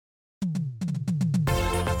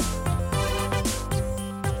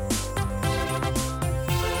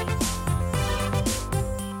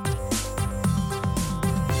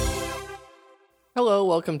Hello,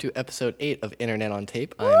 welcome to episode 8 of Internet on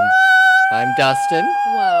Tape. I'm Dustin.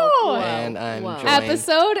 Whoa. And I'm joined...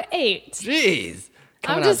 Episode 8. Jeez.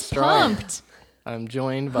 I'm Coming just out strong. pumped. I'm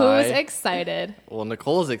joined by... Who's excited? Well,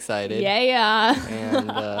 Nicole's excited. Yeah.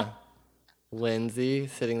 And Lindsay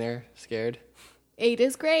sitting there scared. 8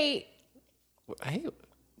 is great. Hey,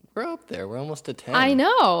 we're up there. We're almost to 10. I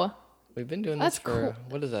know. We've been doing That's this for,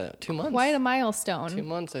 what is that, 2 months? Quite a milestone. 2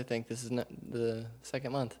 months, I think. This is the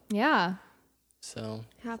second month. Yeah. So,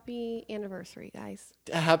 Happy anniversary, guys.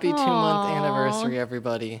 happy 2-month anniversary,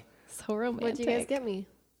 everybody. So romantic. What'd you guys get me?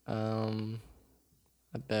 A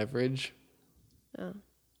beverage. Oh.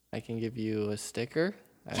 I can give you a sticker.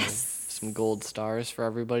 I have some gold stars for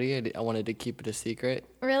everybody. I wanted to keep it a secret.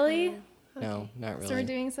 Really? No, not really. So we're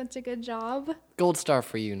doing such a good job. Gold star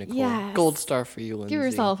for you, Nicole. Yes. Gold star for you, Lindsay. Give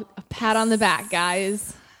yourself a pat on the back,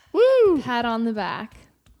 guys. Woo! Pat on the back.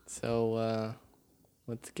 So,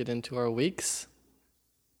 let's get into our weeks.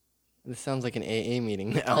 This sounds like an AA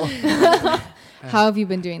meeting now. How have you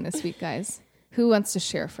been doing this week, guys? Who wants to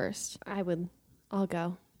share first? I'll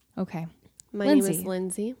go. Okay. My name Lindsay. is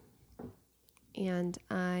Lindsay, and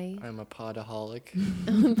I'm a podaholic.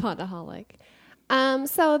 I'm a podaholic.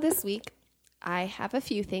 So this week, I have a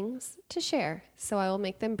few things to share, so I will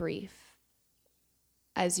make them brief.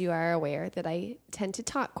 As you are aware that I tend to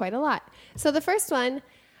talk quite a lot. So the first one,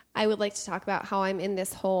 I would like to talk about how I'm in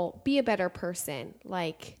this whole be a better person.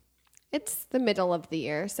 Like, it's the middle of the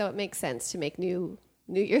year, so it makes sense to make New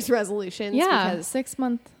Year's resolutions. Yeah, because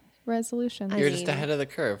 6-month resolution. You're just ahead of the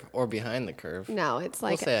curve or behind the curve. no, it's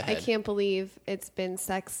like, say I ahead. can't believe it's been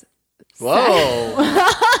Whoa!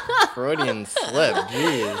 Freudian slip.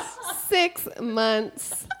 Jeez. 6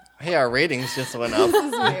 months. Hey, our ratings just went up. This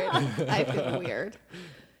is weird. I feel weird.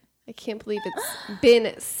 I can't believe it's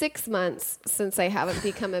been 6 months since I haven't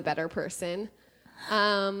become a better person.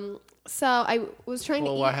 So I was trying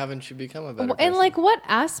Well, to why eat. haven't you become a better person? And like what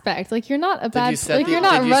aspect? Like you're not a bad set like the- you're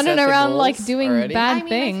not did you running set the around like goals doing already? bad I mean,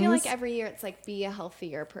 things. I feel like every year it's like be a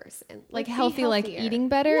healthier person. like be healthy, like healthier. eating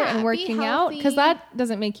better Yeah, and be working out, because healthy. that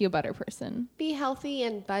doesn't make you a better person. Be healthy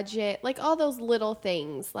and budget, like all those little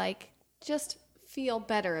things, like just feel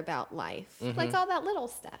better about life, like all that little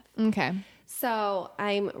stuff. Okay. So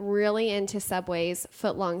I'm really into Subway's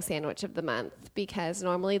footlong sandwich of the month because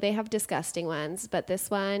normally they have disgusting ones, but this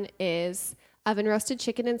one is oven roasted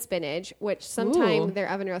chicken and spinach, which sometimes Ooh. their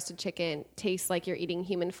oven roasted chicken tastes like you're eating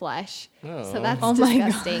human flesh. Oh. So that's Oh my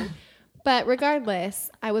disgusting. But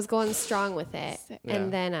regardless, I was going strong with it. Sick. Yeah.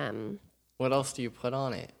 And then What else do you put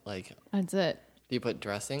on it? Like, That's it. do you put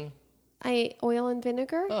dressing? I ate oil and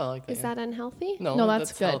vinegar. Oh, I like that, Is yeah. that unhealthy? No,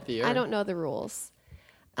 that's good. healthier. I don't know the rules.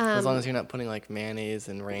 As long as you're not putting like mayonnaise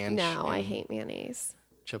and ranch. No, I and hate mayonnaise.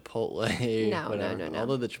 Chipotle. No, whatever. no.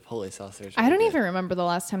 Although the Chipotle sauce there's I really don't good. even remember the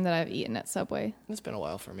last time that I've eaten at Subway. It's been a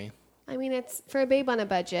while for me. I mean, it's for a babe on a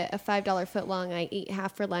budget, a $5 foot long. I eat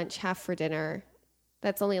half for lunch, half for dinner.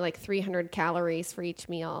 That's only like 300 calories for each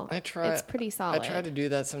meal. I try. It's pretty solid. I try to do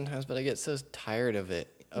that sometimes, but I get so tired of it,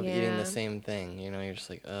 of eating Yeah. the same thing. You know, you're just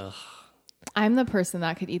like, ugh. I'm the person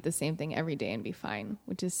that could eat the same thing every day and be fine,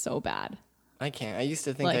 which is so bad. I can't. I used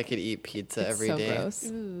to think I Like, could eat pizza It's every so day. gross.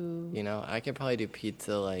 You know, I could probably do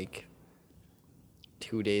pizza like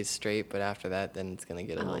 2 days straight, but after that, then it's gonna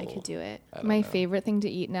get a Oh, little. I could do it. I don't My know. favorite thing to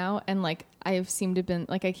eat now, and like I've seemed to been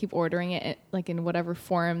like I keep ordering it like in whatever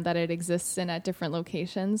form that it exists in at different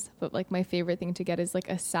locations. But like my favorite thing to get is like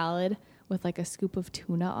a salad with like a scoop of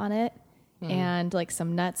tuna on it and like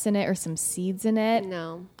some nuts in it or some seeds in it.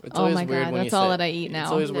 No. It's Oh always my weird God, when you that's all say- that I eat It's now.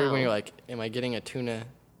 always weird when No. you're like, am I getting a tuna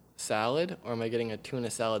salad or am I getting a tuna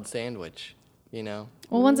salad sandwich? You know?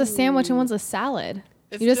 Well, one's a sandwich and one's a salad.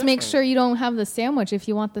 It's You just make different. sure you don't have the sandwich if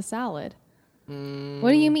you want the salad. What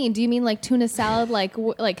do you mean? Do you mean like tuna salad, like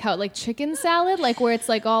like how like chicken salad, like where it's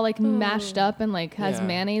like all like mashed up and like has Yeah.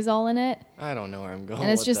 mayonnaise all in it, I don't know where I'm going. and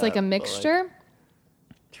it's with just like that, a but, mixture?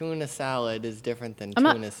 tuna salad is different than I'm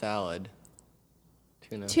not- tuna salad.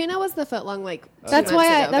 Tuna. Tuna was the foot long, like, That's two why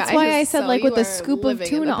months I ago, that's why I guys. said So like you with a are scoop of living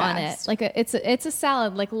in tuna the on it. past. Like it's a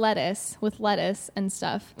salad like lettuce with lettuce and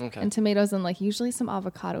stuff Okay. and tomatoes and like usually some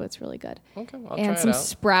avocado. It's really good. Okay, I'll And try some it out.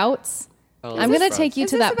 sprouts. I love I'm gonna sprouts. take you Is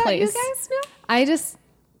to this that about place. you guys now?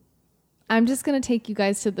 I'm just gonna take you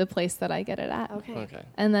guys to the place that I get it at. Okay. Okay.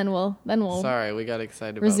 And then we'll Sorry, we got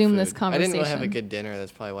excited resume about this food. I didn't really have a conversation. good dinner.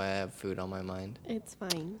 That's probably why I have food on my mind. It's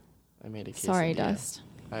fine. I made a quesadilla. Sorry, Dust.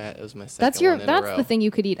 It was my second That's one in a row. the thing you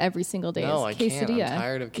could eat every single day. No, is I can't. I'm quesadilla.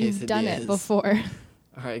 tired of You've done it quesadillas. before.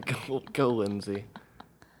 All right, go Lindsay.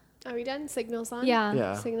 Are we done? Signals on? Yeah.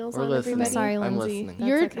 Yeah. Signals we're on, listening. everybody? I'm sorry, I'm Lindsay. listening.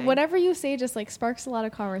 You're That's okay. whatever you say just like sparks a lot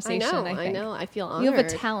of conversation. I think. I know. I feel honored. You have a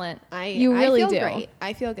talent. I You feel do. great.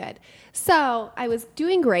 I feel good. So I was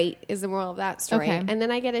doing great is the moral of that story. Okay. And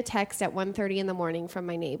then I get a text at 1:30 in the morning from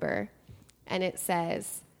my neighbor. And it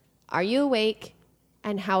says, "Are you awake?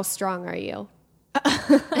 And how strong are you?"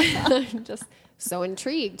 I'm just so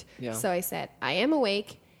intrigued. Yeah. So I said, "I am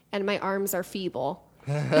awake and my arms are feeble."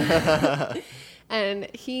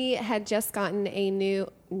 And he had just gotten a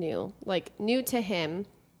new to him,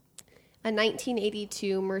 a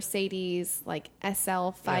 1982 Mercedes like SL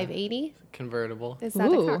 580. Convertible. Is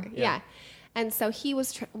that a Ooh. car? Yeah. Yeah. And so he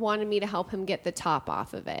was wanted me to help him get the top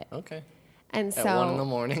off of it. Okay. And so At 1 in the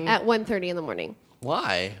morning? At 1:30 in the morning.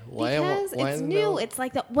 Why? Why? Because why it's no? new. It's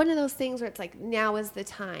like one of those things where it's like now is the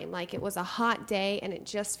time. Like it was a hot day and it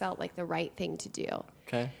just felt like the right thing to do.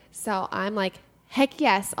 Okay. So I'm like, heck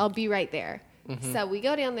yes, I'll be right there. Mm-hmm. So we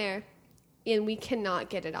go down there and we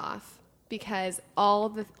cannot get it off because all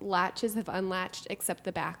the latches have unlatched except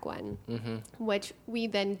the back one, which we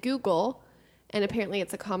then Google, and apparently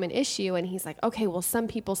it's a common issue. And he's like, okay, well, some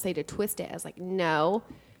people say to twist it. I was like, no.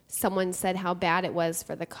 Someone said how bad it was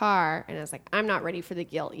for the car. And I was like, I'm not ready for the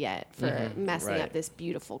guilt yet for messing Right. up this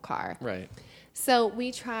beautiful car. Right. So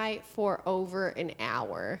we try for over an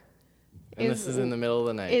hour. And this is in the middle of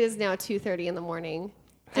the night. It is now 2:30 in the morning.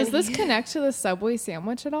 Does And this he- connect to the Subway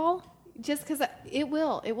sandwich at all? just because it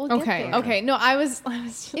will get Okay. there. Okay. No, I was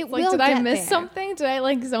just It like, will did I get miss there. something? Did I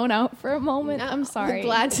like zone out for a moment? No, I'm sorry. I'm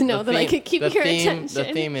glad to know that I could keep the your theme, attention.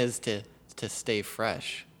 The theme is to stay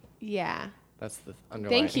fresh. Yeah. That's the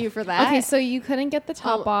underlying. Thank you for that. Okay, so you couldn't get the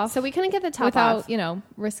top off. So we couldn't get the top without, off.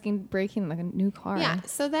 risking breaking the new car. Yeah.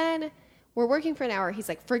 So then we're working for an hour. He's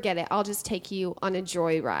like, forget it. I'll just take you on a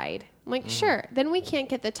joyride. I'm like, sure. Then we can't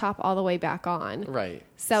get the top all the way back on. Right.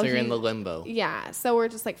 So So you're in he- the limbo. Yeah. So we're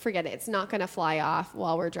just like, forget it. It's not going to fly off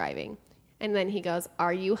while we're driving. And then he goes,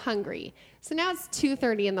 are you hungry? So now it's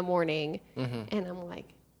 2:30 in the morning. And I'm like,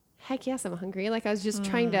 heck yes, I'm hungry. Like I was just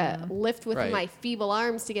trying to lift with Right. my feeble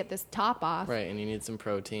arms to get this top off. Right. And you need some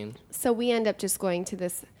protein. So we end up just going to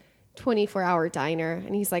this 24-hour diner,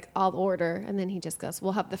 and he's like, I'll order. And then he just goes,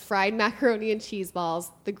 we'll have the fried macaroni and cheese balls,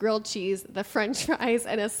 the grilled cheese, the french fries,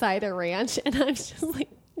 and a side of ranch. And I'm just like,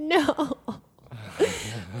 no.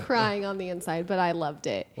 Crying on the inside, but I loved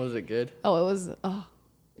it. Was it good? Oh, it was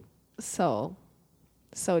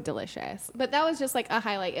so delicious. But that was just like a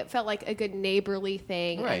highlight. It felt like a good neighborly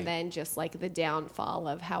thing. Right. And then just like the downfall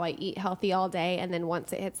of how I eat healthy all day. And then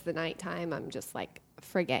once it hits the nighttime, I'm just like,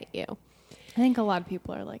 forget you. I think a lot of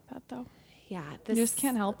people are like that though. Yeah. You just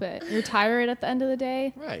can't help it. You're tired at the end of the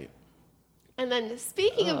day. Right. And then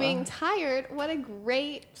speaking of being tired, what a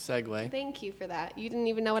great Segue. thank you for that. You didn't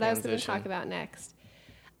even know what I was going to Transition. talk about next.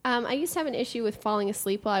 I used to have an issue with falling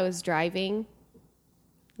asleep while I was driving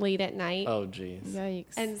late at night. Oh, geez.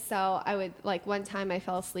 Yikes. And so I would, like, one time I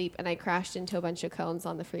fell asleep and I crashed into a bunch of cones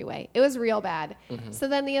on the freeway. It was real bad. So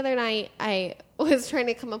then the other night I was trying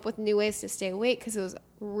to come up with new ways to stay awake because it was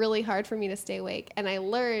really hard for me to stay awake. And I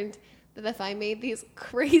learned that if I made these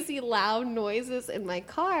crazy loud noises in my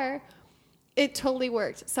car, it totally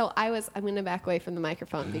worked. So I'm going to back away from the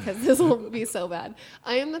microphone because this will be so bad.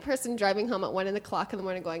 I am the person driving home at 1 o'clock in the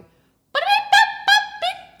morning going,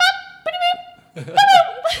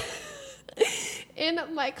 in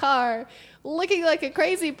my car, looking like a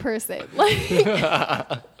crazy person, like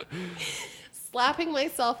slapping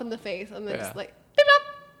myself in the face, and then just like, beep,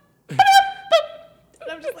 beep, beep, beep.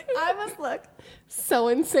 And I'm just like, I must look so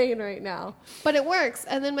insane right now, but it works.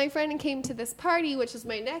 And then my friend came to this party, which is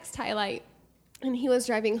my next highlight, and he was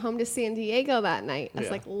driving home to San Diego that night. I was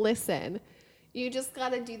Yeah. like, listen. You just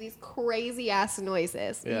got to do these crazy ass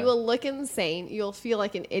noises. Yeah. You will look insane. You'll feel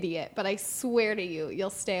like an idiot, but I swear to you, you'll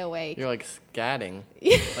stay awake. You're like scatting.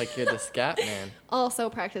 Like you're the scat man. Also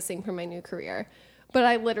practicing for my new career. But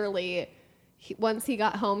I literally, once he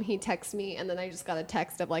got home, he texted me, and then I just got a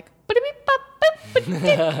text of like,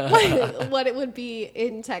 what it would be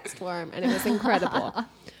in text form, and it was incredible.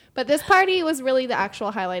 But this party was really the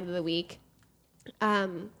actual highlight of the week.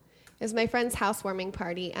 It was my friend's housewarming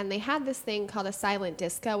party, and they had this thing called a silent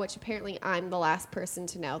disco, which apparently I'm the last person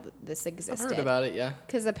to know that this I've existed. heard about it, yeah.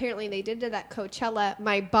 Because apparently they did it at Coachella.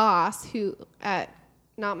 My boss, who at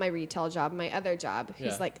not my retail job, my other job, who's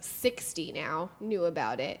Yeah. like 60 now, knew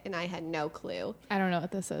about it, and I had no clue. I don't know what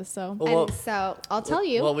this is, so Well, And so I'll tell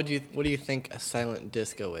you. What do you think a silent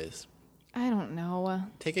disco is? I don't know.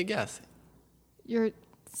 Take a guess.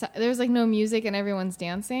 There's like no music and everyone's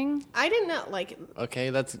dancing. I didn't know, like,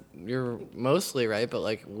 Okay, you're mostly right, but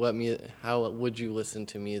like how would you listen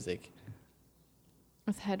to music?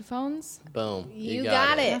 With headphones? Boom. You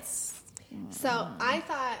got it. That's So I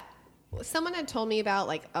thought someone had told me about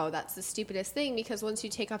like, oh, that's the stupidest thing because once you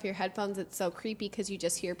take off your headphones, it's so creepy because you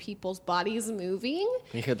just hear people's bodies moving.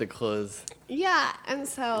 You hear the clothes. Yeah, and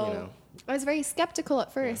so You know. I was very skeptical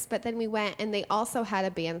at first, but then we went and they also had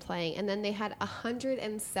a band playing, and then they had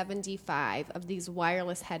 175 of these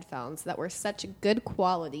wireless headphones that were such good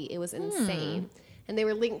quality. It was insane. And they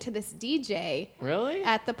were linked to this DJ Really?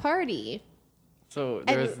 at the party. So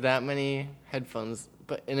there and- was that many headphones,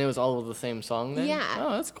 and it was all of the same song then? Yeah.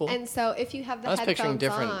 Oh, that's cool. And so if you have the I was picturing headphones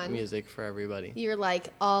different on, music for everybody. you're like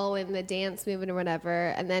all in the dance movement or whatever,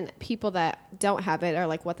 and then people that don't have it are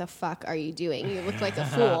like, what the fuck are you doing? You look like a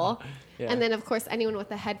fool. Yeah. And then of course anyone with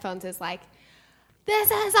the headphones is like,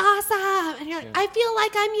 this is awesome, and you're like, I feel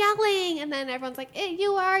like I'm yelling, and then everyone's like,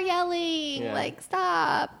 you are yelling, Yeah. like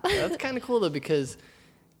stop. That's kind of cool though, because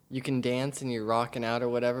you can dance and you're rocking out or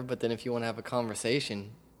whatever, but then if you want to have a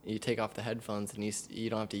conversation, you take off the headphones and you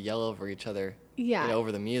don't have to yell over each other. Yeah.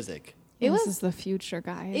 Over the music. It this was- is the future,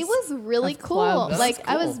 guys. It was really Of cool. clubs. That's Like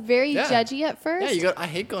I was cool. very Yeah. judgy at first. Yeah, I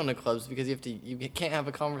hate going to clubs because you can't have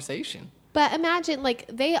a conversation. But imagine, like,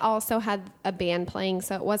 they also had a band playing,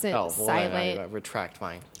 so it wasn't silent. I retract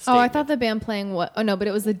mine. Oh, I thought the band playing what? Oh no, but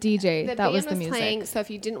it was the DJ. The that band was the music. playing, so if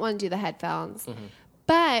you didn't want to do the headphones.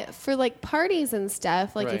 But for, like, parties and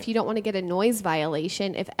stuff, like, Right. if you don't want to get a noise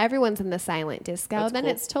violation, if everyone's in the silent disco, That's then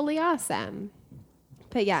cool. it's totally awesome.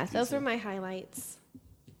 But, yeah, those were my highlights,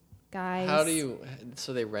 guys.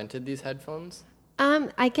 So they rented these headphones?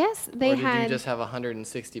 I guess they or did had... you just have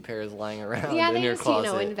 160 pairs lying around yeah, in they your just,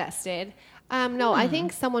 closet? invested. No, I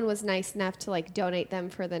think someone was nice enough to like donate them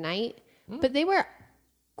for the night, but they were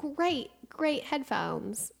great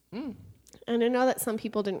headphones. And I know that some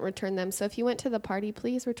people didn't return them. So if you went to the party,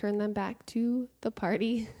 please return them back to the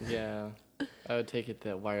party. Yeah. I would take it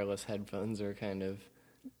that wireless headphones are kind of...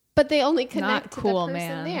 But they only Not connect to cool, the person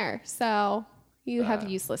man. there. So you have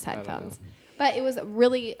useless I don't headphones. But it was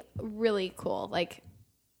really, really cool. Like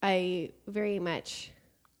I very much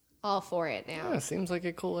all for it now. Yeah, seems like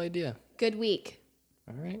a cool idea. Good week.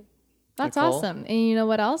 All right. That's Nicole? awesome. And you know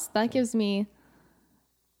what else? That gives me,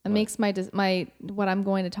 it makes my what I'm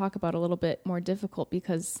going to talk about a little bit more difficult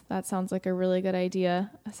because that sounds like a really good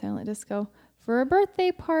idea. A silent disco for a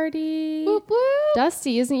birthday party. Whoop, whoop.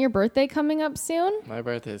 Dusty, isn't your birthday coming up soon? My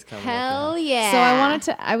birthday is coming Hell up. yeah.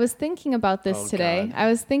 So I was thinking about this Oh, today. God. I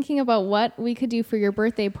was thinking about what we could do for your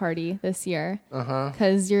birthday party this year. Uh-huh.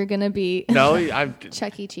 Because you're going to be. No, I'm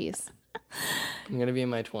Chuck E. Cheese. going to be in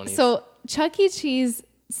my 20s. So Chuck E. Cheese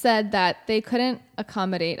said that they couldn't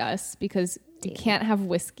accommodate us because you can't have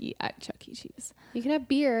whiskey at Chuck E. Cheese. You can have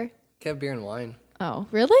beer. Have beer and wine. Oh,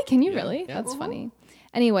 really? Can you Yeah, really? yeah. That's funny.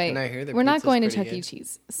 Anyway, And I hear their we're not pizza's going to pretty Chuck E. good.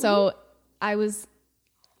 Cheese. So I was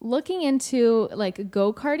looking into like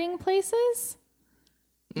go-karting places.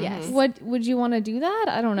 Yes. What would you want to do that?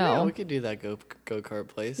 I don't Yeah, know. we could do that go-kart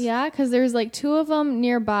place. Yeah, because there's like two of them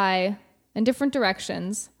nearby in different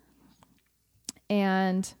directions.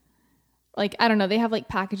 And like, I don't know, they have like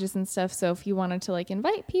packages and stuff. So if you wanted to like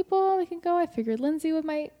invite people, we could go. I figured Lindsay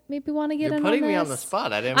might maybe want to get You're in putting on me this. on the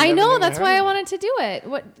spot. I I know, even that's heard why I of it. wanted to do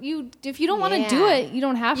it. If you don't want to do Yeah. it, you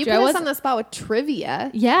don't have You to. put I us was on the spot with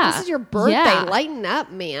trivia. Yeah. This is your birthday. Yeah. Lighten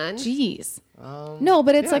up, man. Jeez. No,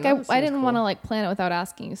 but it's yeah, like no, it I seems didn't cool. want to like plan it without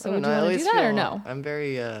asking you. So I would don't you know, I want to do always that or feel- no? I'm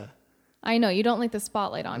very I know you don't like the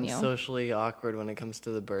spotlight on you. socially awkward when it comes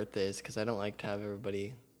to the birthdays because I don't like to have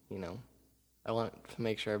everybody, I want to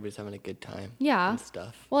make sure everybody's having a good time. Yeah. And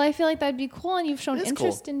stuff. Well, I feel like that'd be cool, and you've shown It is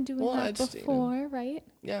interest cool. in doing Well, I that just, before, right?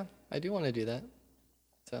 Yeah, I do want to do that.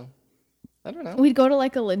 So, I don't know. We'd go to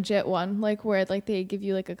like a legit one, like where like they give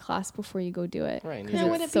you like a class before you go do it. Right, Because yeah.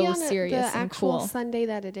 Now, would it's it be so on serious the and actual cool. Sunday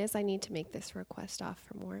that it is? I need to make this request off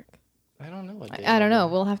from work. I don't know what day I don't it know.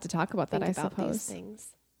 is. We'll have to talk about that, Think I about these suppose. things.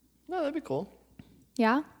 No, that'd be cool.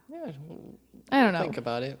 Yeah, Yeah, I don't know. think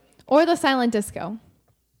about it. Or the silent disco.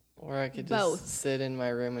 Or I could just Both. sit in my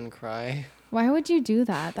room and cry Why would you do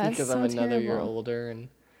that? That's because so I'm another terrible. year older and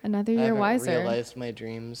Another I year haven't wiser. realized my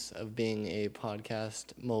dreams of being a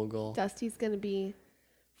podcast mogul. Dusty's going to be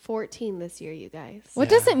 14 this year, you guys. What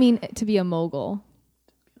Yeah. does it mean to be a mogul?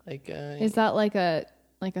 Like Is that like a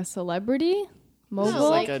celebrity mogul? No,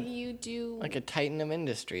 like like a- you do. like a titan of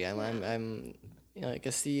industry. I'm like a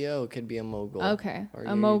CEO could be a mogul. Okay, Or a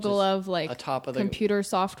you're mogul just of like a top of the computer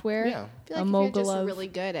software. Yeah. I feel a like if mogul you're just of. really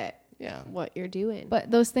good at Yeah. what you're doing.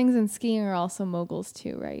 But those things in skiing are also moguls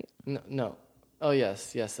too, right? No. Oh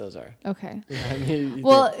yes, those are. Okay. I mean, you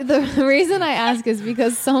Well, the reason I ask is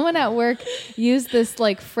because someone at work used this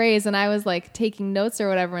like phrase, and I was like taking notes or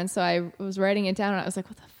whatever, and so I was writing it down, and I was like,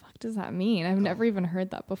 "What the fuck does that mean? I've never even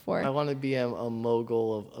heard that before. I want to be a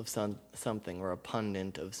mogul of something, or a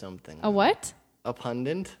pundit of something. A what? A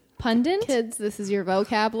pundit? Pundit? Kids, this is your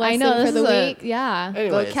vocab lesson I know, for this the is week. yeah.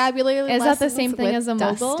 Anyways, Vocabulary Is that the lessons same thing with as a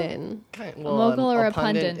mogul? Dustin. mogul or a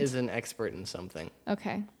pundit? is an expert in something.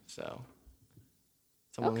 Okay. So,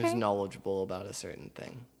 someone who's Okay. knowledgeable about a certain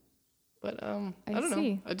thing. But I don't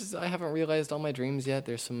see. know. I haven't realized all my dreams yet.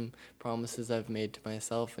 There's some promises I've made to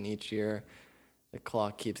myself, and each year the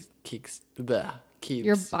clock keeps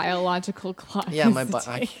Your biological clock. yeah, is my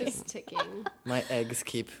ticking. It's ticking. my eggs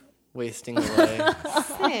keep wasting away.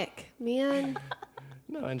 Sick, man.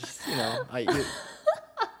 No, I just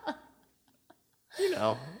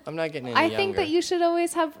I'm not getting any I younger. think that you should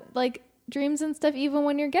always have like dreams and stuff even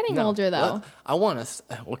when you're getting older though. I want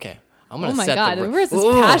to. Okay, I'm gonna. Oh my set god, the where's this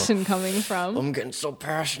Ugh. passion coming from? I'm getting so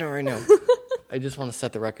passionate right now. I just want to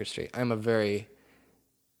set the record straight. I'm a very.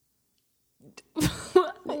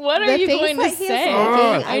 What are The you things going to that he's say?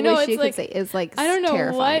 making, I know wish it's you like could say is like I don't know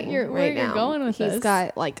terrifying what you're right where now. you're going with He's this.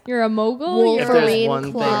 got like You're a mogul. If there's Wolverine one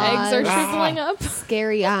thing- Your eggs are claws, shriveling up.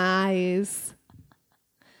 scary eyes.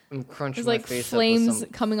 I'm crunching There's my like face flames up with some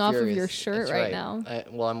coming off of your furious- shirt That's right now.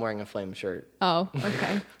 Well, I'm wearing a flame shirt. Oh,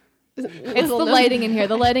 okay. It's the lighting in here.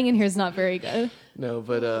 The lighting in here is not very good. No,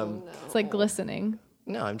 but It's like glistening.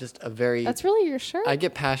 no, I'm just a very. That's really your shirt? I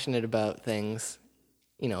get passionate about things,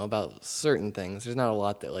 about certain things. There's not a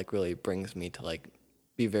lot that like really brings me to like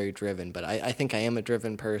be very driven, but I think I am a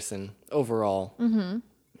driven person overall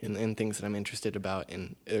in things that I'm interested about.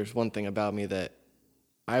 And there's one thing about me that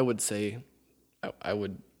I would say,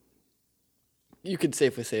 you could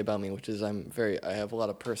safely say about me, which is I have a lot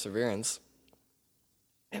of perseverance,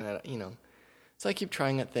 and so I keep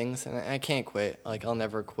trying at things, and I can't quit. Like I'll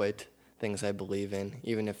never quit things I believe in,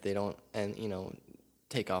 even if they don't, and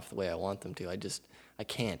take off the way I want them to. I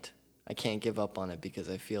can't give up on it because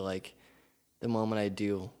I feel like the moment I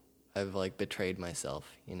do, I've like betrayed myself.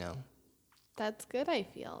 That's good. I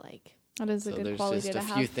feel like. That is a So good there's quality just to a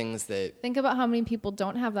have. few things that. Think about how many people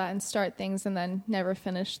don't have that and start things and then never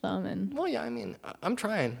finish them. And Well, yeah, I mean, I'm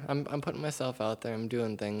trying. I'm putting myself out there. I'm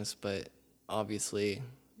doing things, but obviously,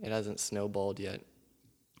 it hasn't snowballed yet.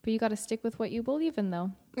 but you got to stick with what you believe in,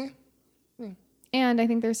 though. Yeah. And I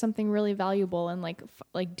think there's something really valuable in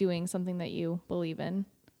like doing something that you believe in,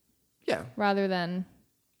 Yeah. rather than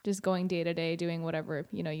just going day to day doing whatever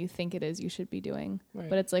you think it is you should be doing. Right.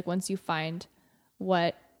 But it's like once you find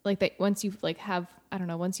what like that, once you like have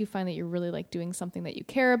once you find that you're really like doing something that you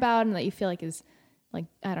care about and that you feel like is like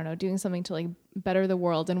doing something to like better the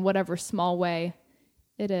world in whatever small way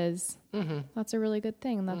it is. Mm-hmm. That's a really good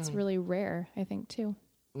thing, and that's really rare, I think, too.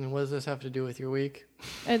 And what does this have to do with your week?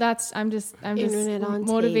 I'm just Internet on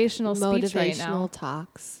motivational tape, speech right now. Motivational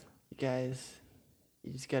talks. You guys,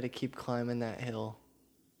 you just got to keep climbing that hill.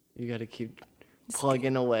 You got to keep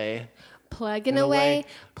plugging away. Plugging In a way, away,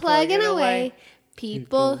 plugging plugging away. away.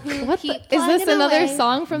 People who What keep is this plugging another away.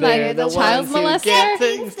 song from They're that the child ones who molester? get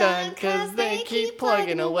things done 'cause they keep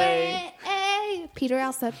plugging away. Hey, Peter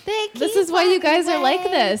Alsop, they keep This is why you guys plugging are like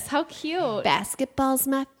away. this. How cute. Basketball's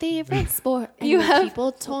my favorite sport. And You when have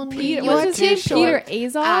people told me Peter, you're what's his too name? short.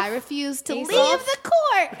 Peter Azoff? I refused to Azoff? leave the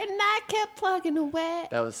court, and I kept plugging away.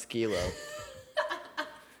 That was Skilo.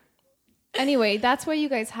 Anyway, that's why you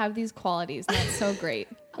guys have these qualities, and that's so great.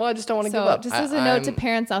 Well, I just don't want to give So, up. just as a note to I'm-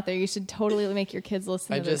 parents out there, you should totally make your kids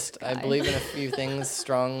listen I to this just I guy. believe in a few things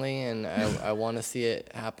strongly, and I want to see it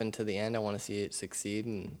happen to the end. I want to see it succeed,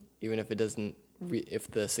 and even if it doesn't, if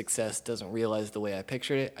the success doesn't realize the way I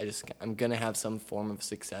pictured it, I'm gonna have some form of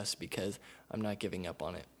success because I'm not giving up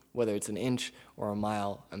on it. Whether it's an inch or a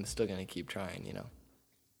mile, I'm still gonna keep trying.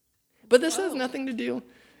 But this has nothing to do.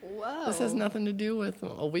 Whoa. This has nothing to do with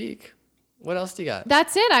a week. What else do you got?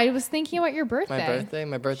 That's it. I was thinking about your birthday. My birthday.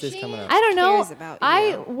 My birthday's coming up. I don't know. cares about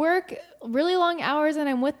I you? work really long hours and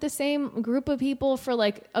I'm with the same group of people for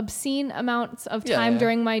like obscene amounts of Yeah, time yeah.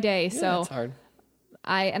 during my day. Yeah, So it's hard.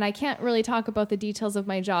 I can't really talk about the details of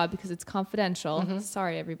my job because it's confidential. Mm-hmm.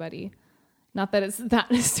 Sorry, everybody. Not that it's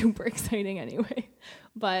that super exciting anyway,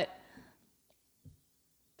 but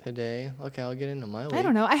Today, okay, I'll get into my week. I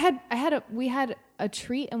don't know. We had a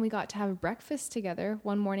treat and we got to have breakfast together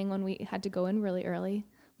one morning when we had to go in really early.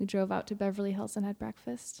 We drove out to Beverly Hills and had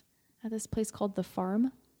breakfast at this place called The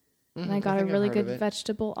Farm. And I got a think I've really heard good of it.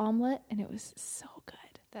 vegetable omelet and it was so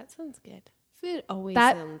good. That sounds good. Food always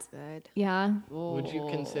That- sounds good. Yeah. Would you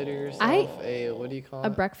consider yourself I- what do you call A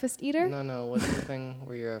it? breakfast eater? No, what's the thing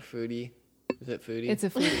where you're a foodie? Is it foodie? It's a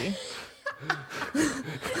foodie.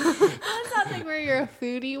 What's that thing where you're a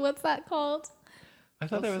foodie? What's that called? I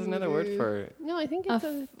thought there was another word for it. No, I think A it's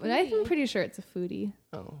I'm pretty sure it's a foodie.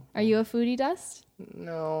 Oh. Are you a foodie, Dust?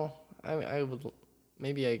 No, I would.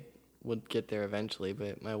 Maybe I would get there eventually,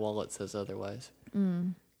 but my wallet says otherwise.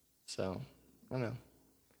 So, I don't know.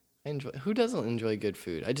 I enjoy. Who doesn't enjoy good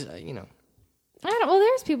food? I don't. Well,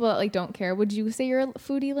 there's people that like don't care. Would you say you're a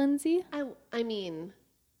foodie, Lindsay? I mean,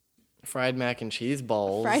 Fried mac and cheese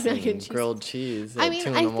balls. Fried mac and cheese. Grilled cheese. I At mean, 2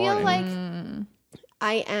 in I the feel morning. like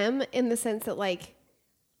I am in the sense that like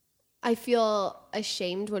I feel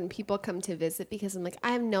ashamed when people come to visit because I'm like,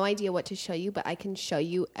 I have no idea what to show you, but I can show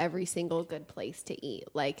you every single good place to eat.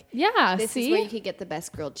 Like, Yeah, this see? is where you could get the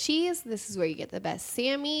best grilled cheese. This is where you get the best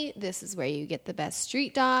Sammy. This is where you get the best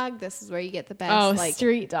street dog. This is where you get the best, Oh, like,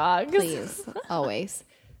 street dogs. please, always.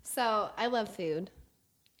 So I love food,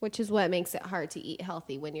 which is what makes it hard to eat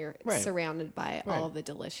healthy when you're Right. surrounded by Right. all the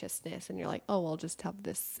deliciousness and you're like, oh, I'll just have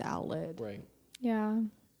this salad. Right. Yeah.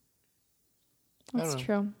 That's don't know.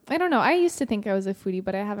 true. I don't know. I used to think I was a foodie,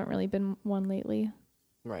 but I haven't really been one lately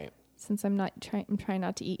Right. since I'm trying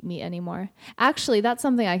not to eat meat anymore. Actually, that's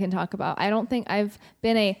something I can talk about. I don't think I've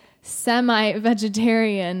been a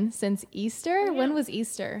semi-vegetarian since Easter. When was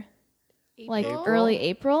Easter? Like April? early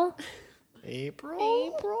April?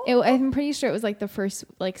 April. I'm pretty sure it was like the first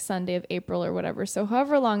like Sunday of April or whatever. So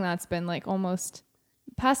however long that's been, like almost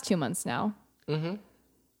past 2 months now. Mm-hmm.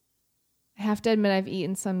 I have to admit I've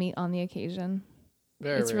eaten some meat on the occasion.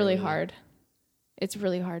 It's really hard. It's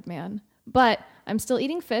really hard, man. But I'm still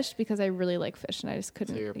eating fish because I really like fish, and I just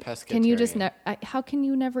couldn't. So you're a Can you just pescatarian. how can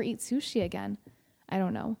you never eat sushi again? I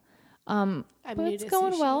don't know. I'm But new it's to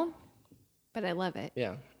going sushi, well. but I love it.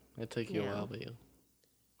 Yeah. It took you Yeah. a while, but you.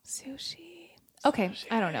 Sushi. Okay,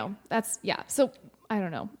 I don't know. So I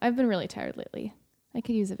don't know. I've been really tired lately. I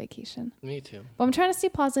could use a vacation. Me too. But I'm trying to stay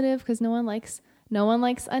positive because no one likes a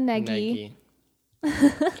neggy.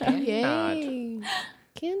 Cannot. Yay.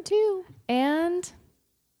 Can too. And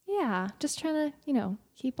yeah, just trying to,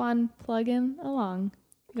 keep on plugging along.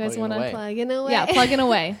 You guys Plugging want away. to Plugging away. Yeah, plugging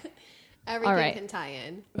away. Everything All right. can tie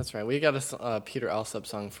in. That's right. We got a Peter Alsop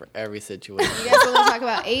song for every situation. You guys want to talk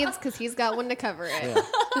about AIDS? Because he's got one to cover it.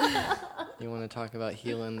 Yeah. You want to talk about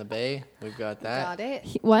healing the bay? We've got that. Got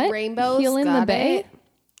it. What? Rainbows. Healing got the bay? it.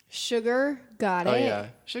 Sugar. Got Oh it. yeah.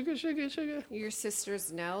 Sugar, sugar, sugar. Your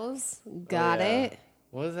sister's nose. Got yeah. it.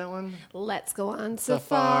 What was that one? Let's go on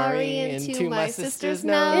Safari safari into into my my sister's sister's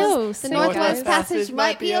nose. nose. The Ew, Northwest Passage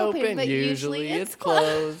might be open, but usually it's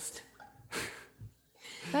closed.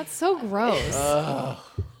 That's so gross.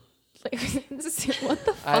 Like, what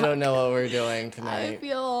the fuck? I don't know what we're doing I tonight.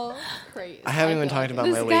 feel crazy. I haven't even feel talked about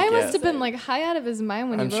This my week guy yet. must have been like high out of his mind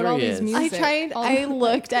when I'm he wrote sure all he these is. music. I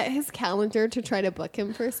looked at his calendar to try to book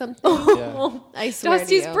him for something. Yeah. I swear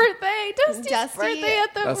Dusty's to you. birthday. Dusty's Dusty- birthday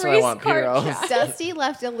at the That's what I race want, car Peter Alsop. track. Dusty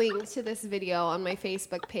left a link to this video on my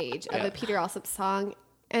Facebook page of Yeah. a Peter Alsop song,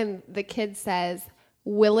 and the kid says,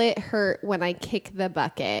 "Will it hurt when I kick the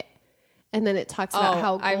bucket?" And then it talks about Oh,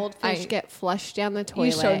 how I- goldfish I- get flushed down the toilet.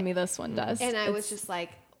 You showed me this one, Dust. And I was just like,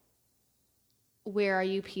 where are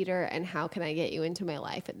you, Peter? And how can I get you into my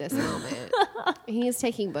life at this moment? He's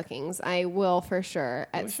taking bookings. I will for sure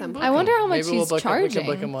at some point. I wonder how much Maybe he's we'll book him, we charging. can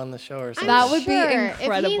book him on the show or something. That would be Sure. If he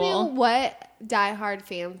incredible. knew what diehard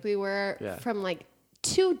fans we were Yeah. from like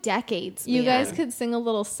 2 decades, You man. guys could sing a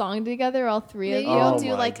little song together, all three Maybe of you. we'll Oh do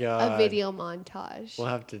my like a God. video montage. We'll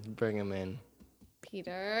have to bring him in.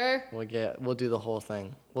 Peter. We'll do the whole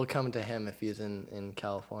thing. We'll come to him if he's in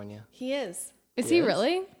California. He is. Is he Yes.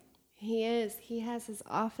 really? He is. He has his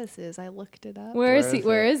offices. I looked it up. Where is Where he? is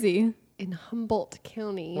Where it? is he? In Humboldt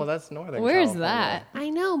County. Well, that's northern. Where is California. that? I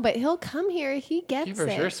know, but he'll come here. He gets He for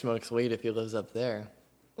it. sure smokes weed if he lives up there.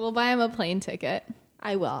 We'll buy him a plane ticket.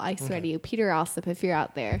 I will. I swear to you. Peter Alsop, if you're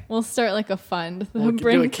out there. We'll start like a fund. We'll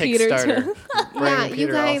Bring do a Peter Kickstarter. to. Bring Yeah, you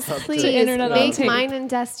Peter guys, Alsop to- please internet on make tape. mine and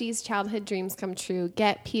Dusty's childhood dreams come true.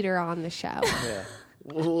 Get Peter on the show. Yeah.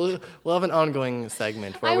 We'll have an ongoing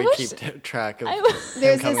segment where I we wish- keep track of I him w-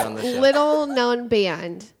 There's coming this on the show. little known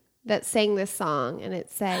band that sang this song, and it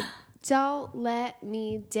said, "Don't let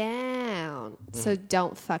me down." So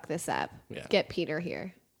don't fuck this up. Yeah. Get Peter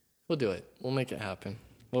here. We'll do it. We'll make it happen.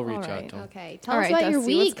 We'll reach right. out to him. Okay. Tell All us right, about your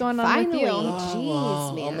Dusty, what's week. going on with Finally. you? Jeez,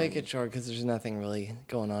 Well, man. I'll make it short because there's nothing really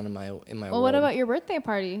going on in my Well, world. what about your birthday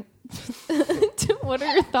party? What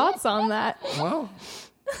are your thoughts on that? Well,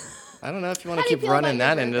 I don't know if you want How to do you keep feel running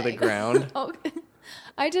about that your into the birthday? ground. Oh,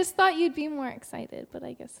 I just thought you'd be more excited, but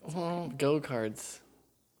I guess. Well, go karts.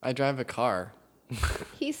 I drive a car.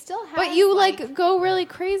 He still has. But you like go really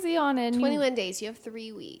crazy on it. and you- 21 days. You have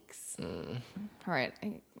 3 weeks. All right,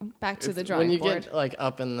 back to the It's- drawing when you board. get like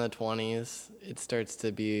up in the 20s, it starts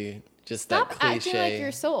to be just Stop that cliche. acting like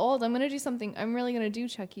you're so old. I'm gonna do something. I'm really gonna do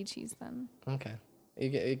Chuck E. Cheese then. Okay.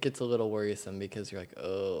 It gets a little worrisome because you're like,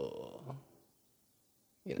 oh.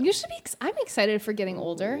 you know. You should be. I'm excited for getting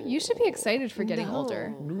older. You should be excited for getting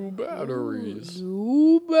older. New batteries.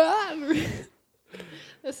 Ooh, battery.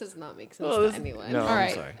 This does not make sense Oh, to anyone. no. All I'm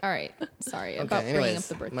right. sorry. All right. Sorry Okay, about bringing up anyways,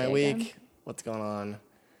 the birthday. my again. week. What's going on?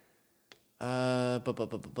 I've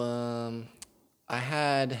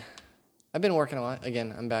been working a lot.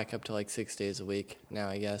 Again, I'm back up to like 6 days a week now,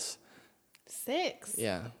 I guess. 6.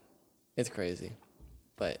 Yeah, it's crazy.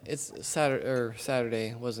 But it's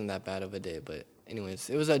Saturday wasn't that bad of a day. But anyways,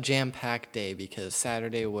 it was a jam-packed day because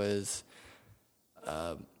Saturday was,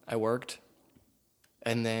 I worked.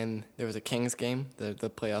 And then there was a Kings game. The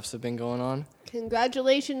playoffs have been going on.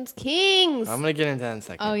 Congratulations, Kings. I'm going to get into that in a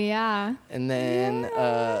second. Oh yeah. And then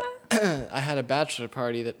I had a bachelor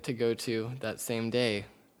party to go to that same day.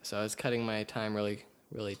 So I was cutting my time really,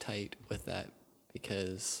 really tight with that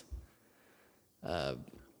because,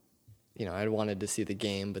 I wanted to see the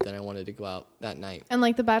game, but then I wanted to go out that night. And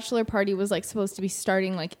like the bachelor party was like supposed to be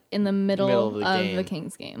starting like in the middle of game. the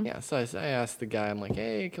Kings game. Yeah, so I asked the guy, I'm like,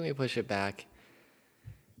 hey, can we push it back?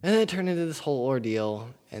 And then it turned into this whole ordeal.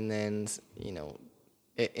 And then,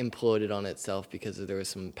 it imploded on itself because there was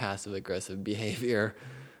some passive-aggressive behavior.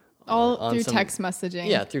 All on through some- text messaging.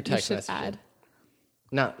 Yeah, through text you should messaging. add.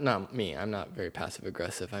 Not me. I'm not very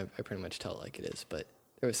passive-aggressive. I pretty much tell it like it is. But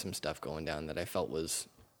there was some stuff going down that I felt was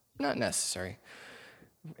not necessary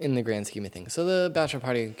in the grand scheme of things. So the bachelor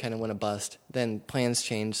party kind of went a bust. Then plans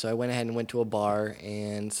changed. So I went ahead and went to a bar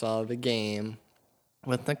and saw the game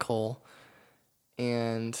with Nicole.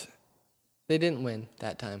 And they didn't win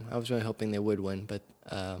that time. I was really hoping they would win. But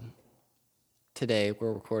today,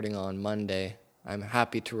 we're recording on Monday. I'm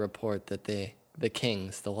happy to report that the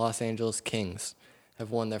Kings, the Los Angeles Kings,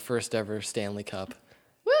 have won their first ever Stanley Cup.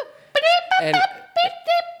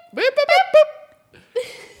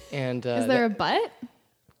 And, Is there a butt?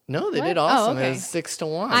 no, they What? did Oh, awesome. okay. It was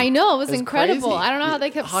 6-1. I know, it was incredible. crazy. I don't know how they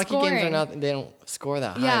kept Hockey games scoring. are not. They don't score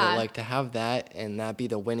that high. Yeah. But like to have that and that be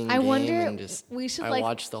the winning I game wonder- and just we should, I like-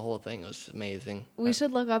 watched the whole thing. It was amazing. We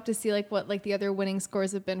should look up to see like what like the other winning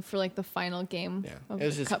scores have been for like the final game Yeah, of it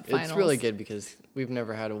was the just cup it's finals. really good because we've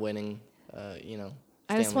never had a winning, I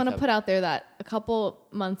just Stanley want to Cup. put out there that a couple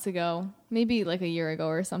months ago, maybe like a year ago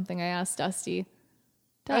or something, I asked Dusty.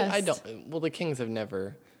 I Dust, don't. Well, the Kings have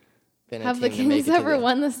never been. have a the team to make Kings it to ever the-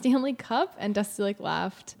 won the Stanley Cup? And Dusty like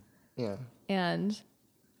laughed. Yeah. And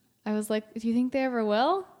I was like, do you think they ever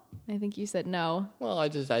will? I think you said no. Well, I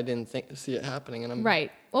didn't see it happening, and I'm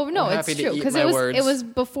Right. Well, no, I'm it's happy to true eat because my it words. was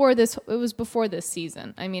before this. It was before this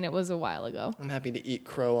season. I mean, it was a while ago. I'm happy to eat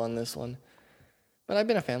crow on this one. But I've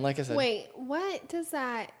been a fan, like I said. Wait, what does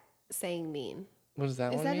that saying mean? What does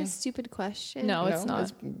that Is one that mean? a stupid question? No, it's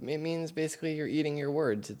not. It means basically you're eating your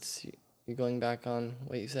words. It's you're going back on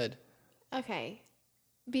what you said. Okay.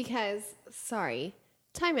 Because, sorry,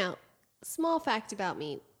 timeout. Small fact about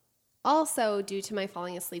me. Also, due to my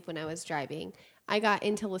falling asleep when I was driving, I got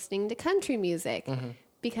into listening to country music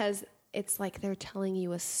because it's like they're telling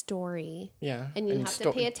you a story. Yeah. And you have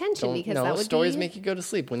to pay attention because no, that would stories be... make you go to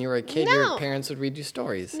sleep. When you were a kid, No. your parents would read you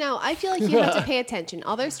stories. No, I feel like you have to pay attention.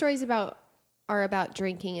 All their stories are about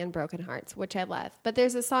drinking and broken hearts, which I love. But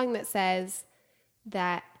there's a song that says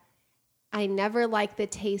that I never liked the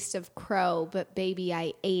taste of crow, but baby,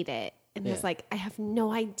 I ate it. And Yeah. it's like, I have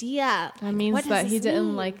no idea. That means what does that he this didn't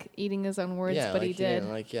mean? like eating his own words, Yeah, but like he did. didn't,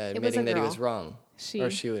 like, was a admitting that he was girl. wrong. She.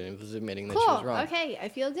 Or she was admitting that Cool. she was wrong. Okay, I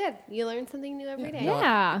feel good. You learn something new every day. No,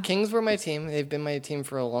 Yeah. Kings were my team. They've been my team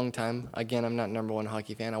for a long time. Again, I'm not number one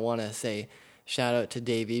hockey fan. I want to say shout out to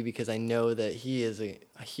Davey because I know that he is a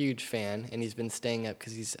huge fan and he's been staying up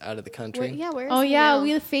because he's out of the country. Where is Oh he yeah, now?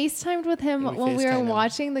 we FaceTimed with him We when we were FaceTimed him.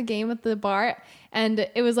 watching the game at the bar, and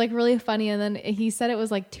it was like really funny. And then he said it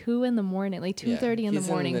was like 2 a.m, like 2:30 in the He's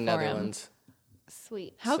morning in the for Netherlands.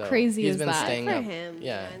 Sweet. How So crazy he's is been that? Staying For up. him,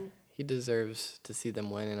 Yeah, man. he deserves to see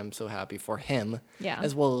them win, and I'm so happy for him. Yeah.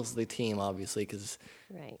 as well as the team, obviously, because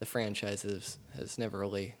Right. the franchise has never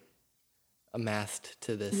really amassed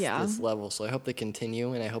to this Yeah. this level. So I hope they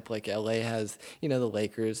continue, and I hope like LA has, the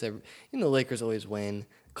Lakers. The Lakers always win.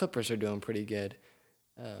 Clippers are doing pretty good.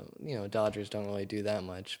 Dodgers don't really do that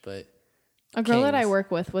much, but A girl that I Kings.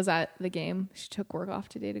 work with was at the game. She took work off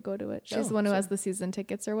today to go to it. She's Oh, the one who so- has the season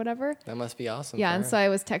tickets or whatever. that must be awesome. Yeah, for and her. so I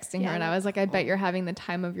was texting her Yeah, and I was like, I bet you're having the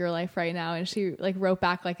time of your life right now. And she like wrote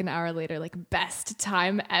back like an hour later, like best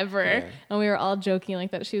time ever. Yeah. And we were all joking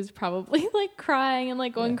like that she was probably like crying and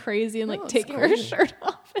like going crazy and like No, it's taking her cool. shirt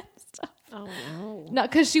off and stuff. Oh, no.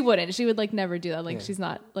 Not because she wouldn't. She would like never do that. Like Yeah. she's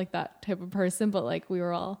not like that type of person. But like we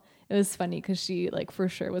were all, it was funny because she like for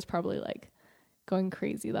sure was probably like going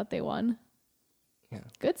crazy that they won.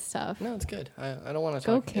 Good stuff. No, it's good. I don't want to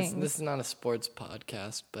Go talk. Kings. This is not a sports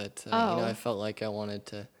podcast, but Oh. I felt like I wanted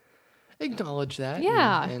to acknowledge that.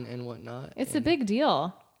 Yeah. and whatnot. It's a and big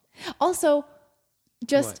deal. Also,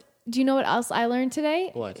 just What? do you know what else I learned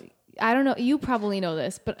today? What? I don't know. You probably know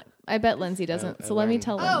this, but I bet Lindsay doesn't. I so let me learned-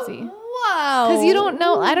 tell Oh, Lindsay. whoa. Because you don't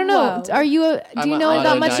know. I don't know. Whoa. Are you? Do you I'm know a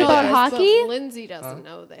that much about autodidact. hockey? Lindsay doesn't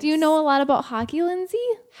know this. Do you know a lot about hockey, Lindsay?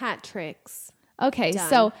 hat tricks? Okay, Done.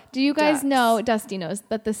 so do you guys Ducks. know, Dusty knows,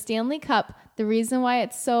 that the Stanley Cup, the reason why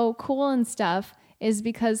it's so cool and stuff is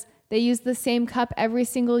because they use the same cup every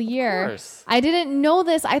single year. course. I didn't know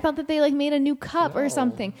this. I thought that they like made a new cup or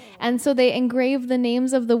something. And so they engrave the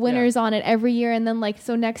names of the winners on it every year. And then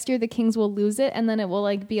so next year the Kings will lose it and then it will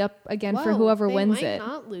be up again for Whoa, whoever they wins might it.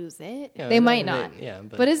 not lose it. Yeah, They might not. Yeah,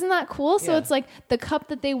 But isn't that cool? So Yeah. it's like the cup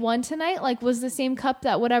that they won tonight was the same cup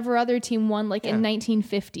that whatever other team won in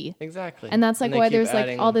 1950. exactly. And that's like they why keep there's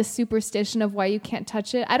adding- all this superstition of why you can't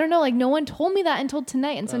touch it. I don't know, no one told me that until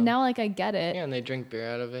tonight, and so now I get it. Yeah, and they drink beer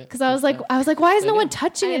out of it. Because I was like, why is They no do. one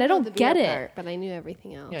touching it? I know don't the get beer it. part, but I knew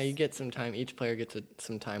everything else. Yeah, you get some time. Each player gets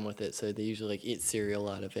some time with it, so they usually eat cereal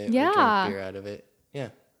out of it. Or Yeah. drink beer out of it. Yeah.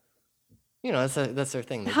 That's their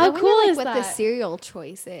thing. They How I wonder, cool like, is what the that? cereal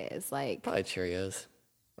choice is? Like, probably Cheerios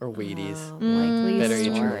or Wheaties. likely Better eat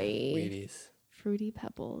your story. Wheaties. Fruity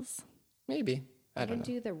Pebbles. Maybe. I I don't know.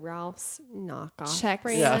 do the Ralph's knockoff Check.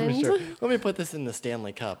 brand. Yeah, I'm sure. Let me put this in the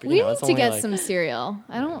Stanley Cup. We need it's to only get like- some cereal.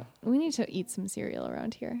 We need to eat some cereal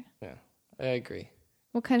around here. Yeah, I agree.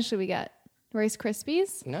 What kind should we get? Rice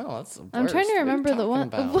Krispies? No, that's the worst. I'm trying to What are you remember the talking one.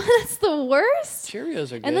 about? What's the worst?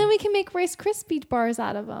 Cheerios are good. And then we can make Rice Krispie bars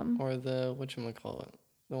out of them. or the whatchamacallit,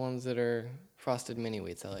 the ones that are frosted mini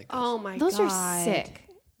wheats. I like those. Oh my Those god, are sick.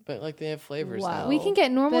 But like they have flavors Wow. now. We can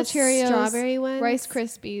get normal The Cheerios, strawberry ones Rice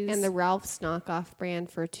Krispies, and the Ralph's knockoff brand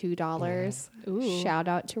for $2. Ooh. Shout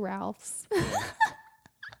out to Ralph's.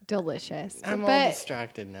 Delicious. I'm all but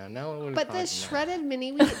distracted now. Now what are we but talking the about? shredded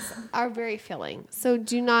mini wheats are very filling. So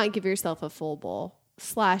do not give yourself a full bowl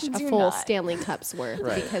 / a Do full not. Stanley Cup's worth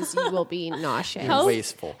Right. because you will be nauseous. You're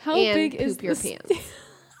wasteful. How and big poop is your this? pants.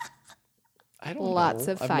 I don't Lots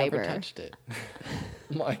know. of I've fiber. never touched it.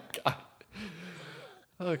 My God.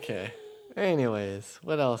 Okay. Anyways,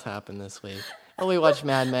 what else happened this week? Oh, we watched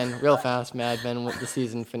Mad Men real fast. Mad Men with the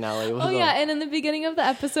season finale. Was Oh yeah, and in the beginning of the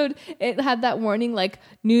episode, it had that warning like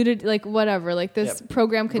nudity, like whatever, like this Yep.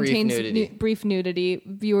 program Brief contains nudity. brief nudity.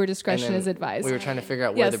 Viewer and discretion then is advised. We were trying to figure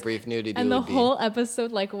out where Yes. the brief nudity and the would be. whole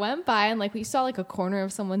episode like went by, and like we saw like a corner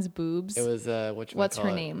of someone's boobs. It was What's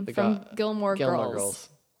her name from Gilmore Girls?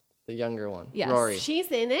 The younger one. Yes. Rory. She's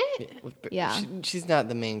in it. Yeah. She's not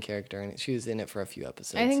the main character, and she was in it for a few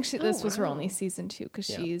episodes. I think this was her only season 2 because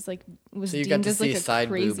Yeah. she's like was So you got deemed to as like see a a side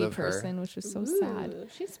boob crazy of her. person, which was so sad. Ooh,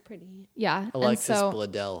 she's pretty. Yeah, Alexis and so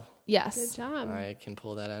Bledel. Good yes, job. I can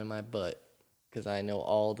pull that out of my butt because I know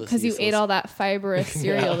all the. because you ate ceaseless- all that fibrous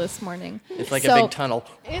cereal this morning. It's like So- a big tunnel.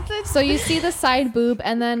 So you see the side boob,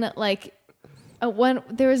 and then like when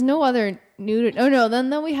there was no other nude. Oh no!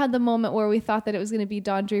 Then we had the moment where we thought that it was going to be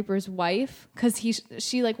Don Draper's wife because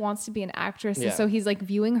she like wants to be an actress, Yeah. and so he's like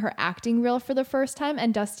viewing her acting reel for the first time,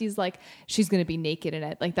 and Dusty's like she's going to be naked in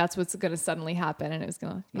it, like that's what's going to suddenly happen, and it was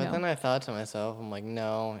going to. But then I thought to myself, I'm like,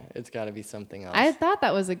 no, it's got to be something else. I thought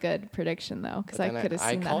that was a good prediction though, because But I then could have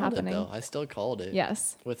seen that called happening. It, though. I still called it.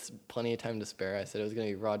 Yes. With plenty of time to spare, I said it was going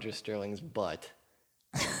to be Roger Sterling's butt,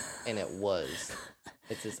 and it was.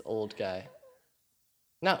 It's this old guy.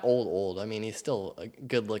 Not old. I mean, he's still a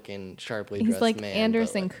good-looking, sharply He's dressed like man.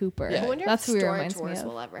 Anderson but, Cooper. Yeah. I wonder That's if who he Storage reminds me Wars of.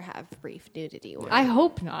 will ever have brief nudity. One I day.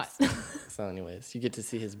 hope not. So, anyways, you get to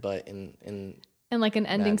see his butt in And like an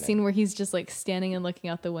ending Men. scene where he's just like standing and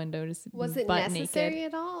looking out the window, just Was it butt necessary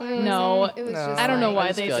naked. at all? No. it was No. just I don't know like, why I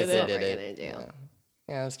just they feel like did they it. did We're it. gonna do.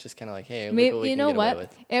 Yeah, it's just kind of like, hey, look Maybe what we you can know get away what?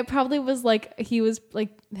 with. It probably was like he was like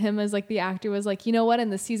him as like the actor was like, you know what? In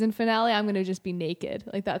the season finale, I'm gonna just be naked.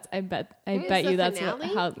 Like that's I bet Is you the that's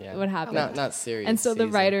finale? what what happened. Not serious. And so the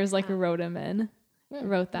season. writers like wrote him in,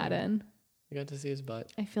 wrote that in. You got to see his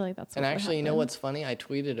butt. I feel like that's. And what actually, you know happened. what's funny? I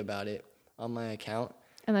tweeted about it on my account.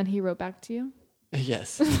 And then he wrote back to you.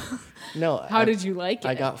 Yes. No. How did you like it?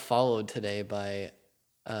 I got followed today by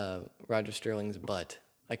Roger Sterling's butt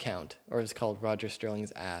account, or it's called Roger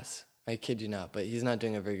Sterling's ass. I kid you not, but he's not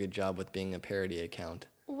doing a very good job with being a parody account.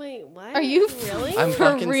 Wait, what? Are you really? I'm For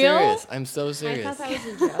fucking real? serious. I'm so I serious. thought that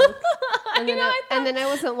was a joke. And then I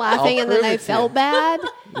wasn't laughing, I'll and then prove I it to felt you. bad.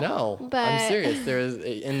 No, But- I'm serious. There is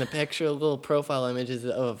in the picture little profile images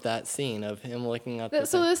of that scene of him looking up.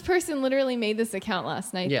 So this person literally made this account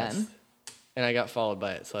last night. yes, Then and I got followed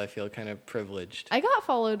by it, so I feel kind of privileged. I got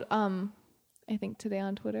followed I think today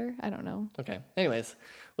on Twitter. I don't know. Okay. Anyways,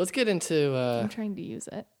 let's get into I'm trying to use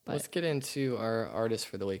it. But. let's get into our artist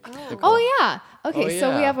for the week. Nicole. Oh yeah. Okay, Oh, so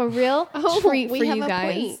we yeah. have a real treat we for have you a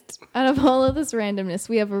guys. point. Out of all of this randomness,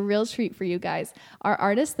 we have a real treat for you guys. Our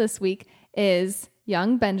artist this week is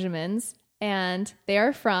Young Benjamins, and they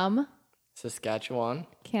are from Saskatchewan.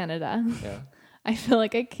 Canada. Yeah. I feel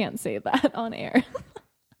like I can't say that on air.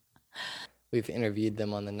 We've interviewed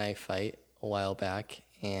them on the Knife Fight a while back,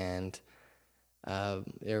 and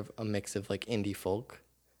they're a mix of like indie folk.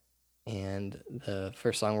 And the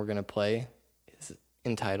first song we're gonna play is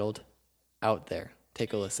entitled "Out There."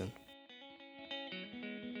 Take a listen.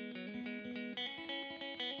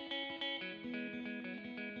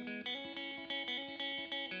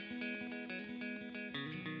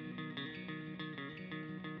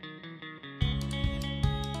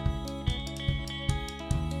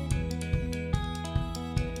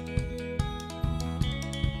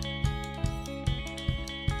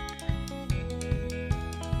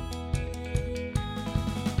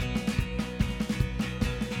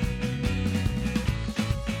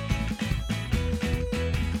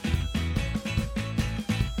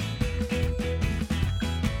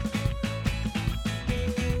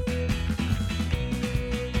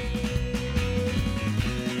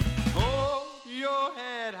 Hold your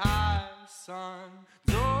head high, son.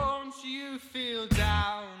 Don't you feel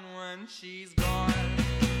down when she's gone?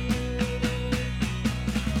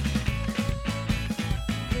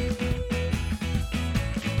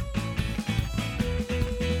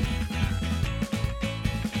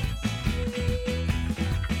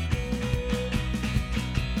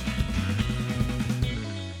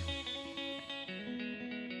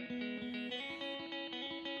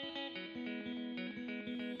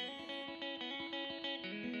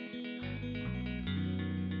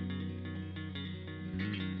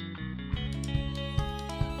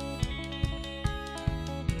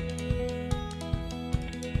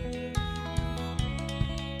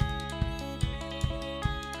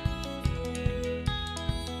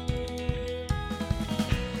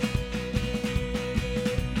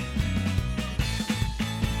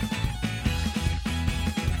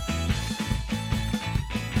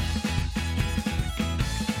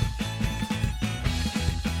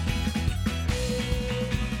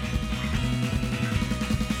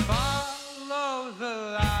 Follow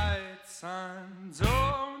the light, son.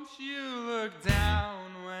 Don't you look down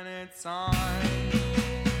when it's on.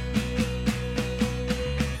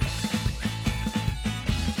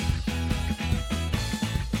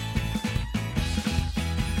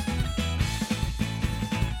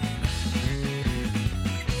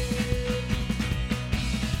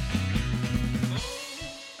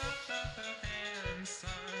 Hand, son.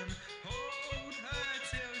 Hold her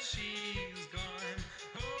till she's gone.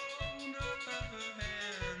 Hold her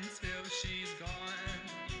hand till she's gone.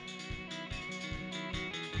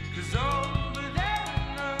 'Cause over there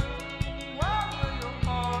in the world where your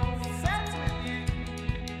heart sets with you,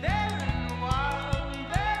 there in the wild,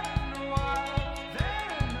 there in the wild,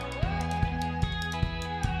 there in the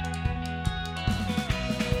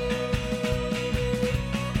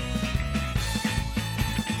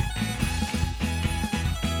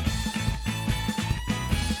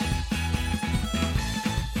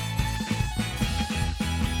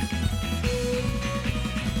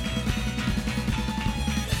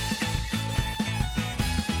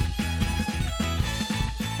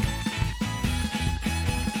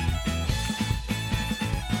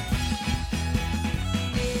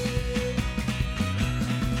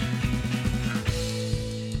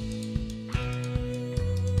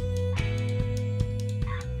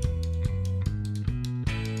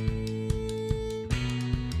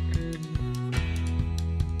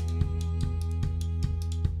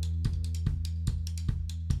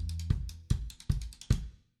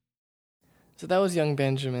So that was Young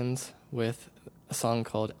Benjamins with a song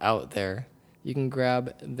called "Out There." You can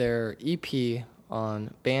grab their EP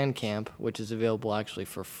on Bandcamp, which is available actually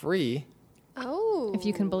for free. Oh. If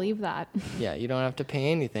you can believe that. Yeah, you don't have to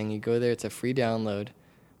pay anything. You go there, it's a free download.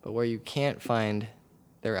 But where you can't find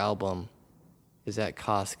their album is at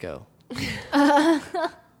Costco.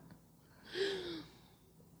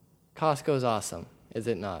 Costco's awesome, is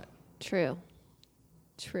it not? True.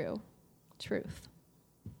 True. Truth.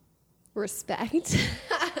 Respect.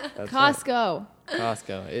 That's Costco. right.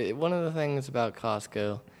 Costco. One of the things about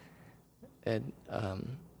Costco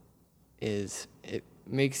is it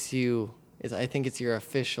makes you. I think it's your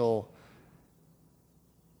official.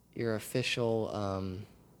 What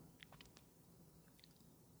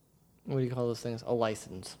do you call those things? A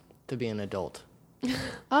license to be an adult.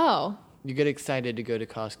 Oh. You get excited to go to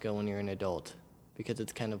Costco when you're an adult. because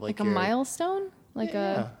it's kind of Like like a your- milestone? Like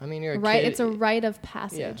Yeah, a I mean, you're a right. kid. It's a rite of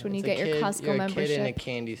passage Yeah, when you it's a get your kid- Costco you're a membership. kid in a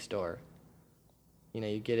candy store. You know,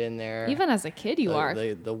 you get in there. Even as a kid, you the, are.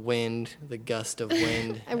 the wind, the gust of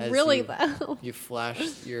wind. I'm as really you, though. You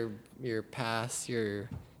flash your pass, your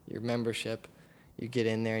membership. You get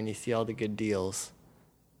in there and you see all the good deals.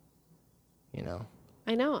 You know.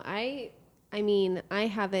 I know. I mean, I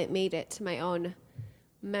haven't made it to my own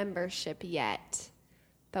membership yet.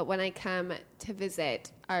 But when I come to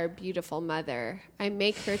visit our beautiful mother, I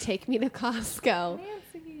make her take me to Costco.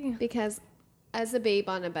 Nancy. Because as a babe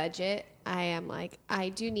on a budget, I am like, I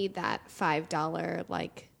do need that $5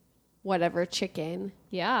 like whatever chicken.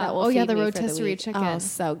 Yeah. that will Oh, yeah, feed the me for rotisserie week. chicken. Oh,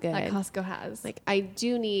 so good. That Costco has. Like I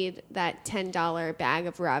do need that $10 bag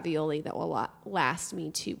of ravioli that will last me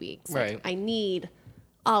 2 weeks. Like, Right. I need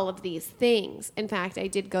all of these things. In fact, I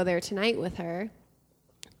did go there tonight with her.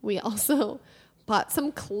 We also bought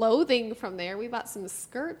some clothing from there. We bought some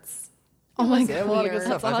skirts. Oh my They have a lot of good Weird.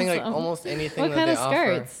 stuff. That's I think like awesome. almost anything What that kind they of offer.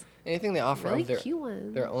 skirts? Anything they offer Really of their cute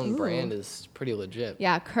ones. their own Ooh. brand is pretty legit.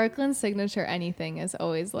 Yeah, Kirkland's signature anything is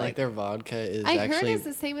always Like like, their vodka is I heard actually it's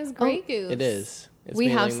the same as Grey Goose. it is. It's we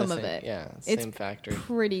made have like the some of same- it. Yeah, it's It's same factory.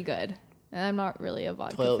 pretty good. And I'm not really a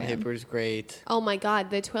vodka Toilet fan. paper's great. Oh my God,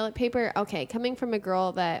 the toilet paper. Okay, coming from a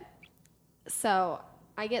girl so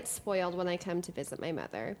I get spoiled when I come to visit my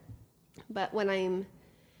mother. But when I'm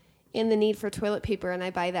in the need for toilet paper and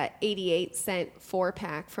I buy that 88-cent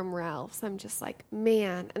 4-pack from Ralph's, I'm just like,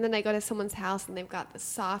 man. And then I go to someone's house and they've got the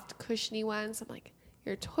soft, cushiony ones. I'm like,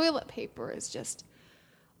 your toilet paper is just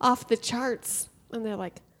off the charts. And they're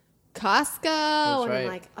like, Costco. And right. I'm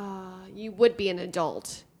like, oh, you would be an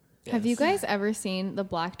adult. Have you Yes. guys ever seen the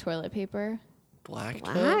black toilet paper Black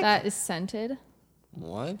Black? toilet? that is scented?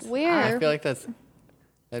 What? Where? I feel like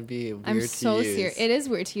that'd be weird I'm to so use. serious. It is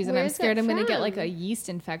weird to use, and I'm Where's scared it I'm going to get like from? a yeast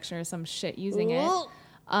infection or some shit using it.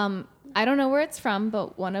 Ugh. I don't know where it's from,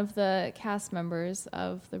 but one of the cast members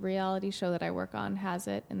of the reality show that I work on has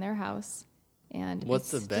it in their house. And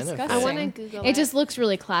What's it's the benefit? disgusting. I wanna Google it. it. Just looks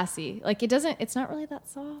really classy. Like it's not really that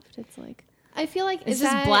soft. It's like I feel like it's is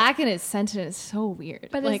just that, black and it's scented. And it's so weird.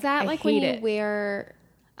 But like, is that I like when hate you it. wear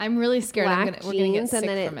I'm really scared. black We're gonna get jeans sick and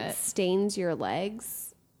then from it. stains your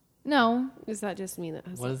legs? No, Is that just me that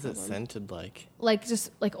has What that is it problem? scented like? like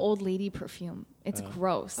just like old lady perfume. It's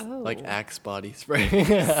gross. Oh, Like Axe body spray. sick.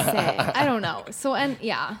 I don't know. So and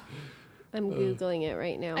yeah. I'm googling it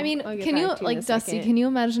right now. I mean, I'll get can you back to in a like Dusty? second. Can you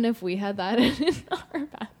imagine if we had that in our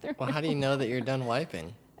bathroom? Well, how do you know that you're done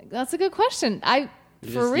wiping? That's a good question. You For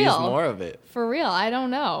just real, use more of it. for real. I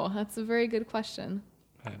don't know. That's a very good question.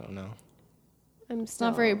 I don't know. I'm It's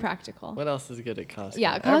not very practical. What else is good at Costco?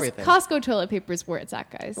 Yeah, Everything. Costco toilet paper is where it's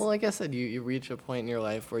at, guys. Well, like I said, you reach a point in your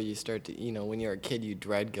life where you start to, when you're a kid, you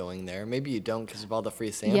dread going there. Maybe you don't because of all the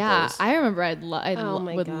free samples. yeah, I remember Oh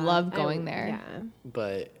my would God. love going there. Yeah.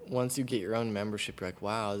 But once you get your own membership, you're like,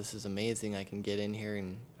 wow, this is amazing. I can get in here.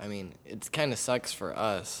 And, I mean, it kind of sucks for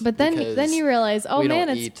us. But then because you realize, oh we man,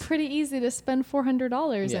 don't it's eat- pretty easy to spend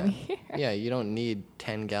 $400 yeah. in here. Yeah, you don't need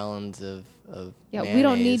 10 gallons of Yeah, we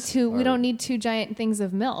don't need mayonnaise we or- don't need 2 giant things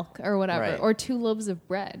of milk or whatever, Right. or 2 loaves of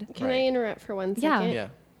bread. Can I Right. interrupt for 1 Yeah. second? Yeah.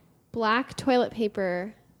 Black toilet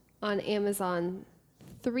paper on Amazon,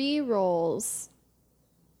 3 rolls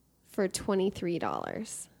for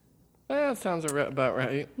 $23. That sounds about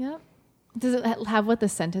right. Yep. Does it have what the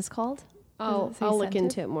scent is called? Does it say I'll look scented?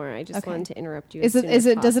 into it more. I just Okay. wanted to interrupt you. Does as it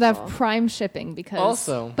soon as does it have possible. prime shipping? Because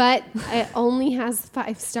Also, But it only has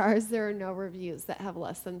 5 stars. There are no reviews that have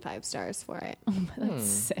less than 5 stars for it. that's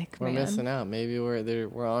sick, we're man. missing out. Maybe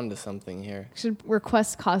we're on to something here. Should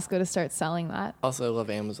request Costco to start selling that. Also, I love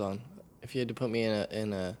Amazon. If you had to put me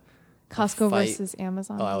in a Costco fight- versus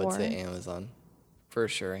Amazon. I would war. say Amazon. For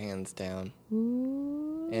sure, hands down.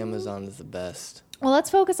 Amazon is the best. Well, let's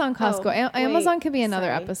focus on Costco. Oh, wait, Amazon could be another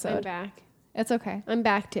sorry, I'm episode. back. It's okay. I'm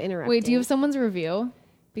back to interrupt. Wait, do you have someone's review?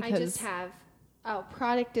 Because I just have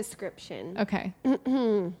product description. okay.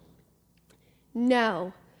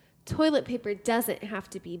 No, toilet paper doesn't have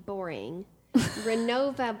to be boring.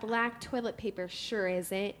 Renova black toilet paper sure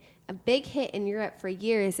isn't. A big hit in Europe for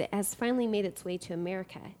years, it has finally made its way to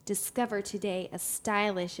America. Discover today a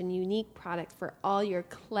stylish and unique product for all your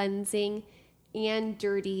cleansing and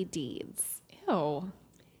dirty deeds. Ew.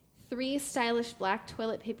 3 stylish black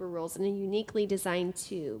toilet paper rolls in a uniquely designed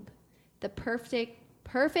tube. The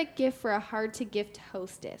perfect gift for a hard-to-gift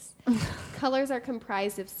hostess. Colors are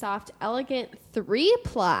comprised of soft, elegant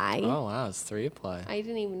 3-ply. Oh wow, it's 3-ply. I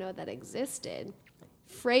didn't even know that existed.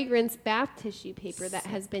 Fragrance bath tissue paper that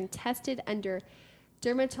has been tested under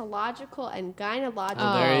dermatological and gynecological.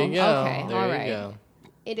 Well, there you go. okay, There all you right. go.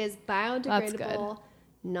 It is That's good. biodegradable,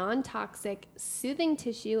 non-toxic, soothing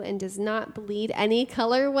tissue, and does not bleed any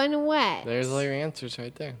color when wet. There's all your answers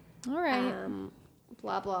right there. All right.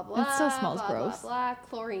 Blah, blah, blah. It still smells blah, gross. Blah, blah.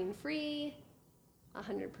 Chlorine-free,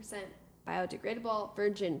 100% biodegradable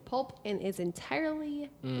virgin pulp, and is entirely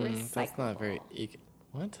recyclable. That's not very...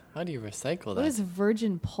 What? How do you recycle that? What is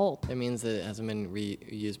virgin pulp? It means that it hasn't been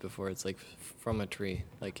reused before. It's like from a tree.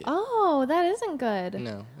 Like Oh, that isn't good.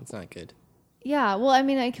 No, it's not good. Yeah, well, I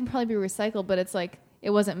mean, it can probably be recycled, but it's like it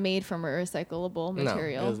wasn't made from a recyclable No,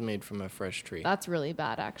 material. it was made from a fresh tree. That's really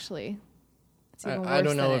bad, actually. It's even I don't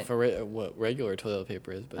worse know than if it- what regular toilet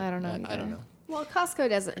paper is, but I don't know I either. don't know. Well, Costco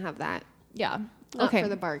doesn't have that. Yeah. Not Okay. for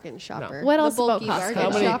the bargain shopper. What The else about bulky Costco?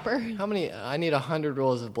 bargain shopper. How many? I need 100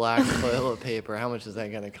 rolls of black toilet paper. How much is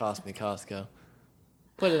that going to cost me, Costco?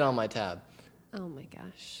 Put it on my tab. Oh my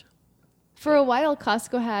gosh. For a while,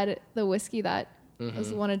 Costco had the whiskey that Mm-hmm.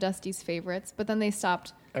 was one of Dusty's favorites, but then they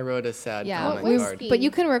stopped. I wrote a sad Yeah, comment What card. whiskey? but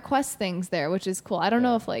you can request things there, which is cool. I don't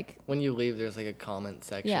know if like When you leave, there's like a comment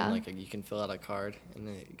section. Yeah. Like you can fill out a card, and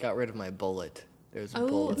they got rid of my bullet. There's a Oh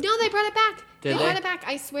bullet. no, they brought it back. Did they they? brought it back.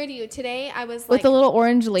 I swear to you. Today I was with like, the little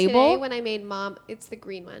orange today label. when I made mom, it's the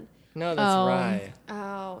green one. No, that's Oh. rye.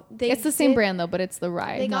 Oh, It's the same did- brand though, but it's the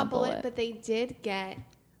rye. They not got bullet, but they did get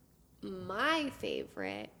my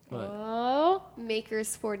favorite, What? Oh,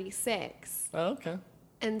 Maker's 46. Oh, okay.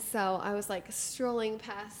 And so I was like strolling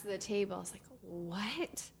past the table. I was like,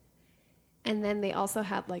 what? And then they also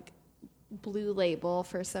had like Blue Label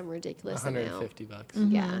for some ridiculous amount. $150 bucks.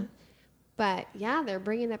 Yeah. But yeah, they're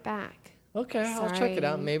bringing it back. Okay, I'll check it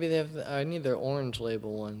out. Sorry. Maybe they have. I need their orange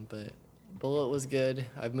label one, but bullet was good.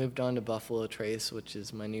 I've moved on to Buffalo Trace, which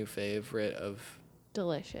is my new favorite of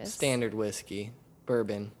Delicious. standard whiskey,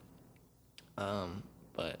 bourbon.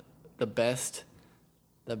 But the best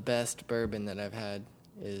bourbon that I've had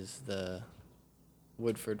is the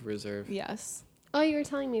Woodford Reserve. yes. Oh, you were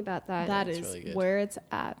telling me about that. That That's is really good. where it's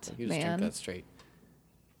at, You just man. drink that straight.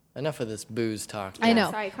 Enough of this booze talk. I Yeah,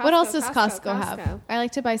 know. sorry, What Costco, else does Costco, Costco have? Costco. I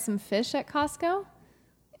like to buy some fish at Costco.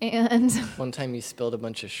 And One time you spilled a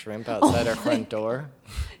bunch of shrimp outside our front door.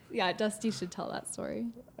 yeah, Dusty should tell that story.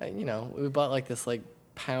 We bought like this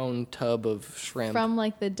pound tub of shrimp From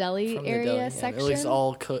like the deli from the area deli, and section. It was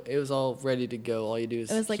all it was all ready to go. All you do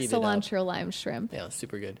is It was like heat it up. cilantro lime shrimp. Yeah,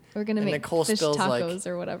 super good. We're gonna And make Nicole fish spills tacos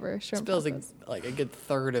or whatever. Shrimp spills tacos. like a good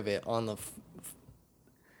third of it on the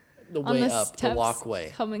On way the up the steps walkway.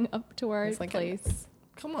 coming up to our It's like, place.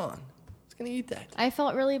 Come on, who's gonna eat that? I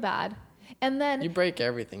felt really bad. And then You break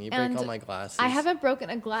everything. You break and all my glasses. I haven't broken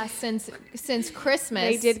a glass since Christmas.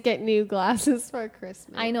 They did get new glasses for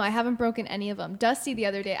Christmas. I know, I haven't broken any of them. Dusty the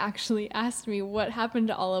other day actually asked me what happened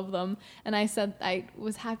to all of them, and I said I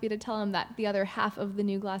was happy to tell him that the other half of the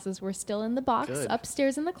new glasses were still in the box Good.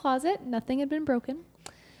 upstairs in the closet. Nothing had been broken.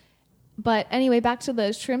 But anyway, back to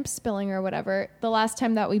the shrimp spilling or whatever. The last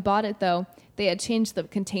time that we bought it, though, they had changed the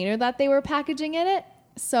container that they were packaging in it.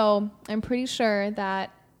 So I'm pretty sure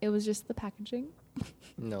that it was just the packaging.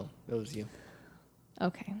 No, it was you.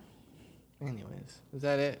 Okay. Anyways, is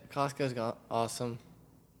that it? Costco's got awesome.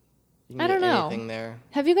 You can I don't get know. anything there.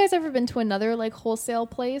 Have you guys ever been to another like wholesale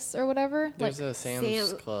place or whatever? There's Like, a Sam's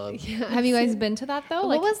Sam- Club. Yeah. have you guys been to that though? What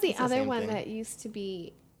Like, was the it's the other same one thing. that used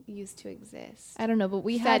to exist? I don't know, but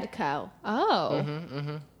we had. Fedco.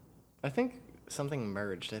 Oh. I think something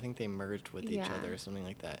merged. I think they merged with each Yeah. other or something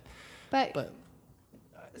like that. But, But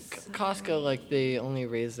Costco, like, they only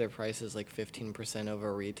raise their prices like 15%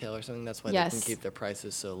 over retail or something. That's why they Yes. can keep their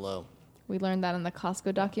prices so low. We learned that in the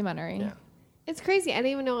Costco documentary. Yeah. it's crazy. I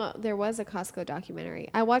didn't even know there was a Costco documentary.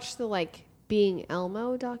 I watched the Being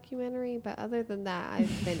Elmo documentary, but other than that,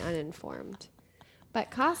 I've been uninformed.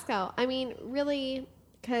 But Costco, I mean, really,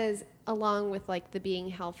 because along with the being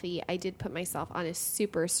healthy, I did put myself on a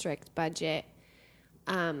super strict budget.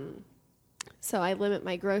 So I limit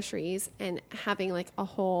my groceries, and having a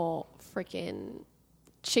whole freaking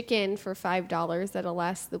chicken for $5 that'll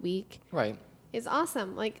last the week Right. is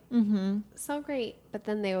awesome. So great. But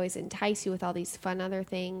then they always entice you with all these fun other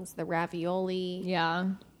things, the ravioli,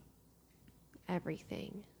 Yeah.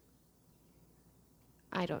 everything.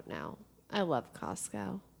 I don't know. I love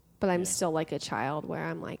Costco. But I'm still like a child where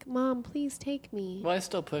I'm like, Mom, please take me. Well, I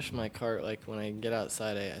still push my cart. Like, when I get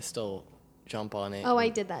outside, I still jump on it. Oh, I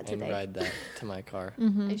and- did that today. And ride that to my car.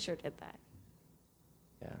 I sure did that.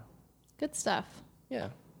 Yeah. Good stuff. Yeah.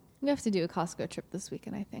 We have to do a Costco trip this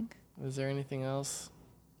weekend, I think. Is there anything else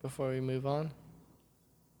before we move on?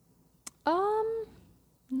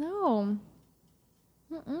 No.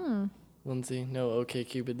 Lindsay, no OK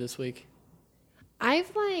Cupid this week?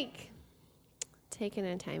 I've taken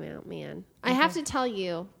a time out, man. I have to tell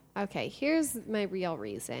you, okay, here's my real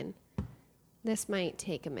reason. This might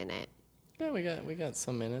take a minute. Yeah, we got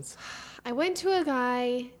some minutes. I went to a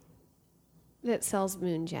guy that sells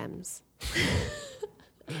moon gems.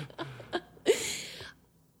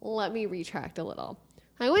 Let me retract a little.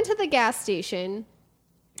 I went to the gas station,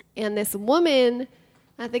 and this woman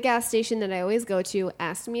at the gas station that I always go to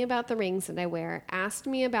asked me about the rings that I wear, asked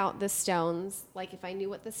me about the stones, like if I knew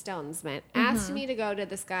what the stones meant, asked me to go to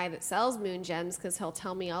this guy that sells moon gems because he'll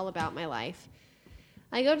tell me all about my life.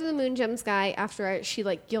 I go to the moon gems guy after she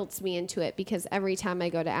like guilts me into it because every time I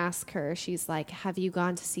go to ask her, she's like, "Have you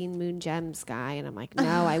gone to see moon gems guy?" And I'm like,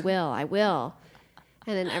 "No, I will.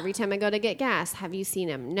 And then every time I go to get gas, "Have you seen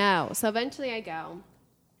him?" No. So eventually I go,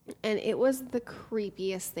 and it was the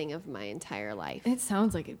creepiest thing of my entire life. It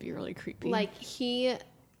sounds like it'd be really creepy. Like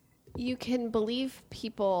you can believe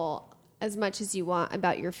people as much as you want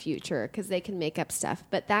about your future because they can make up stuff.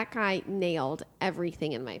 But that guy nailed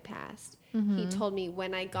everything in my past. He told me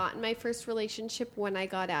when I got in my first relationship, when I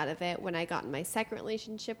got out of it, when I got in my second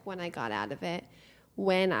relationship, when I got out of it,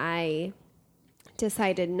 when I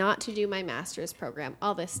decided not to do my master's program,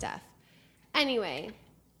 all this stuff. Anyway,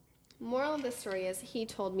 moral of the story is he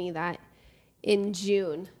told me that in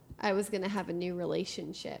June I was going to have a new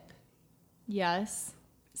relationship. yes.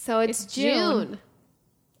 So it's It's June. June.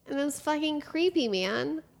 And it's fucking creepy,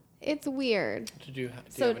 man. It's weird.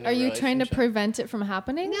 So are you trying to prevent it from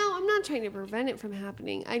happening? No, I'm not trying to prevent it from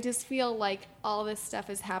happening. I just feel like all this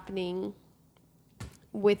stuff is happening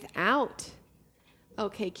without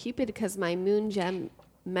OkCupid because my moon gem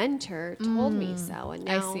mentor told me so. And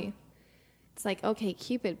now I see. it's like,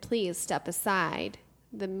 OkCupid, please step aside.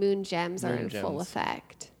 The moon gems are Moon in full gems.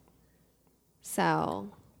 effect. So,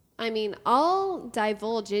 I mean, I'll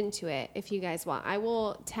divulge into it if you guys want. I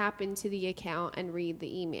will tap into the account and read the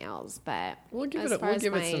emails, but We'll give as it far as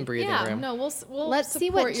some my- breathing Yeah, room. no, we'll Let's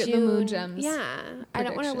see what support June, the moon gems. Yeah, I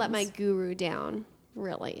don't want to let my predictions. guru down,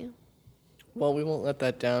 really. Well, we won't let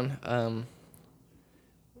that down.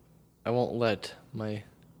 I won't let my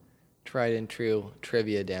tried and true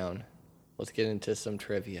trivia down. Let's get into some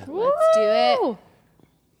trivia. Let's do it. Woo!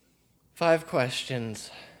 5 questions.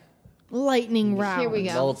 Lightning round. Here we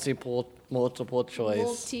go. Multiple choice.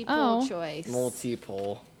 Multiple Oh. choice.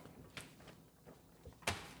 Multiple.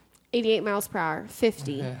 88 miles per hour,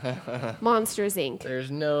 50. Monsters Inc. There's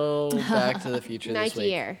no Back to the Future this Nike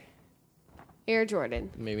week. Air. Air Jordan.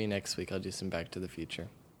 Maybe next week I'll do some Back to the Future.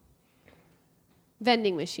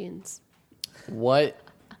 Vending machines. What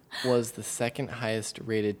was the second highest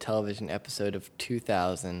rated television episode of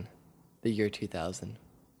 2000, the year 2000?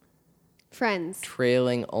 Friends.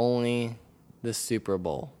 Trailing only the Super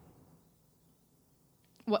Bowl.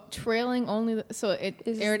 What, trailing only? So it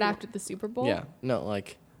Is this aired the- after the Super Bowl? Yeah, no,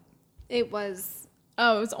 like It was.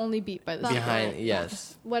 Oh, it was only beat by the Super behind, Bowl.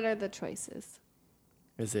 yes. What are the choices?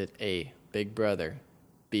 Is it A, Big Brother,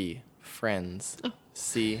 B, Friends, Oh.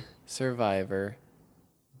 C, Survivor,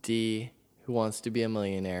 D, Who Wants to Be a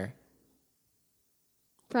Millionaire?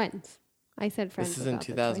 Friends. I said friends. This is in without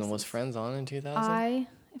the 2000. Was choices. Friends on in 2000?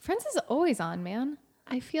 Friends is always on, man.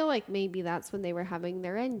 I feel like maybe that's when they were having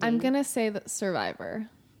their ending. I'm gonna say that Survivor.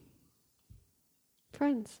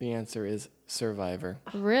 Friends. The answer is Survivor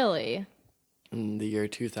Really? in the year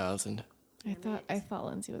 2000. I thought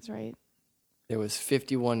Lindsay was right. There was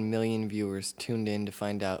 51 million viewers tuned in to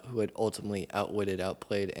find out who had ultimately outwitted,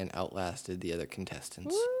 outplayed, and outlasted the other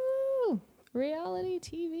contestants. Woo! Reality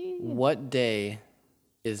TV. What day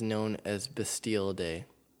is known as Bastille Day?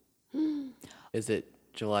 Is it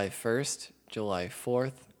July 1st, July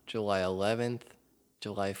 4th, July 11th,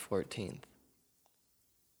 July 14th?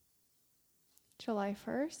 July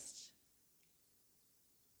 1st?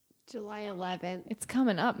 July 11th. It's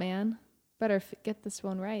coming up, man. Better get this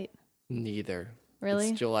one right. Neither. Really?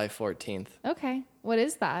 It's July 14th. Okay. What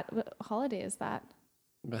is that? What holiday is that?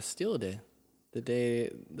 Bastille Day. The day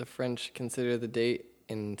the French consider the date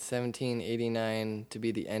in 1789 to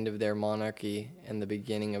be the end of their monarchy and the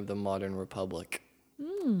beginning of the modern republic.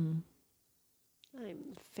 I'm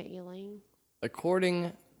failing.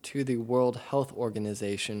 According to the World Health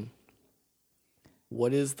Organization,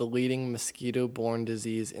 what is the leading mosquito-borne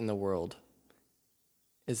disease in the world?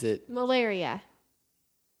 Is it, Malaria.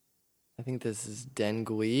 I think this is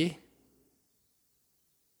dengue.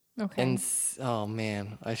 Okay. And, oh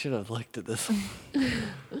man, I should have looked at this.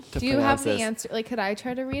 to do you have pronounce the this. answer? Like, could I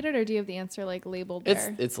try to read it, or do you have the answer like labeled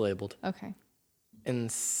there? It's labeled. Okay.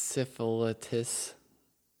 Encephalitis,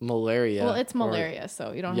 malaria. Well, it's or- malaria,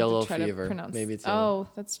 so you don't yellow have to try fever. to pronounce. Maybe it's oh,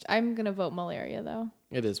 I'm gonna vote malaria though.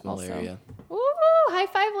 It is also. malaria. Ooh, high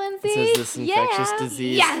five, Lindsay! It says this infectious Yeah.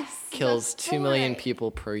 disease Yes, kills that's 2 million right.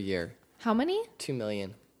 people per year. How many? 2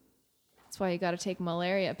 million. That's why you got to take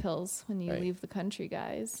malaria pills when you Right. leave the country,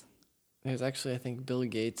 guys. There's actually, I think Bill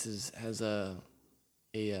Gates has a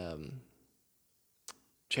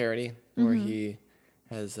charity where he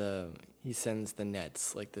sends the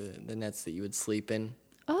nets, like the nets that you would sleep in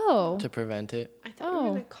Oh, to prevent it. I thought you were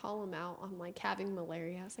Oh. gonna call him out on like having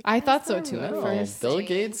malaria. I was like, I that's thought so the too at No, first. Bill thing.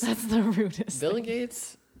 Gates. That's the rudest. Bill thing.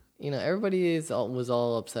 Gates. Everybody was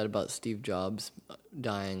all upset about Steve Jobs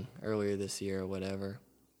dying earlier this year or whatever,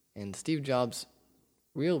 and Steve Jobs,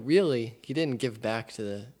 really, he didn't give back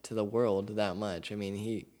to the world that much. I mean,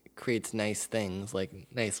 he creates nice things, like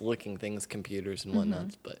nice looking things, computers and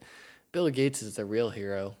whatnot. But Bill Gates is the real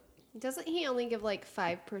hero. Doesn't he only give like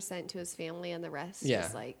 5% to his family and the rest Yeah.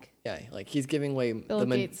 is like Yeah, like he's giving away Bill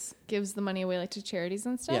Gates gives the money away like to charities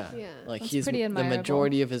and stuff. Yeah, Yeah. like That's he's pretty the admirable.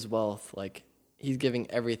 majority of his wealth. Like he's giving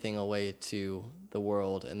everything away to the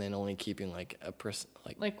world, and then only keeping like a person,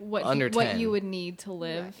 Like what under what 10. you would need to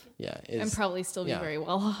live yeah, and probably still be yeah. very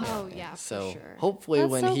well off. oh yeah, So for sure. hopefully,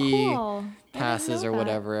 That's when so he cool. I didn't passes know or that.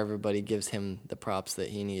 whatever, everybody gives him the props that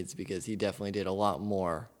he needs, because he definitely did a lot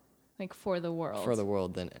more Like for the world. for the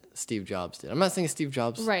world than Steve Jobs did. I'm not saying Steve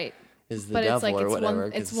Jobs Right. is the But devil it's like or it's whatever.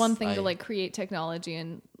 one it's 'cause one thing I- to like create technology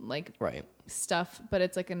and like right. stuff, but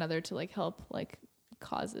it's like another to like help like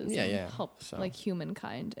causes Yeah, and yeah. help So- like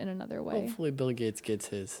humankind in another way. Hopefully, Bill Gates gets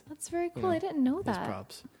his That's very cool. know, I didn't know his that.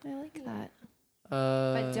 props. I like that.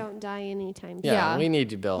 But don't die anytime soon. Yeah, Yeah. we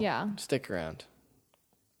need you, Bill. Yeah. Stick around.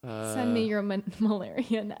 Send me your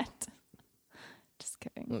malaria net. Just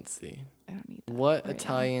kidding. Let's see. I don't need that. What right now.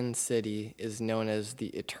 Italian city is known as the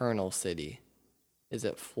Eternal City? Is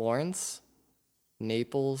it Florence,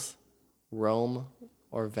 Naples, Rome,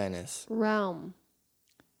 or Venice? Rome.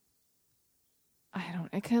 I don't.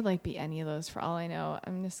 It could like be any of those for all I know.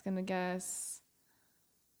 I'm just gonna guess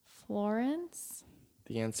Florence.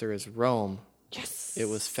 The answer is Rome. Yes. It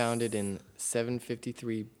was founded in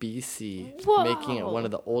 753 BC, Whoa. making it one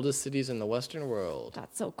of the oldest cities in the Western world.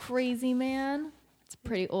 That's so crazy, man. It's a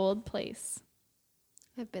pretty old place.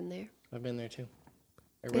 I've been there. I've been there too.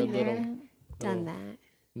 I Been rode there. little Done that.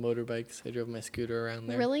 motorbikes. I drove my scooter around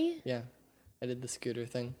there. Really? Yeah. I did the scooter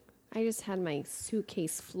thing. I just had my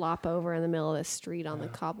suitcase flop over in the middle of the street on the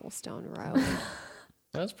cobblestone road.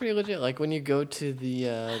 That was pretty legit. Like when you go to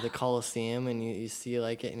the Coliseum and you see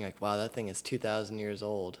like it and you're like, wow, that thing is 2,000 years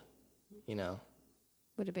old. You know?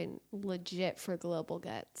 Would have been legit for global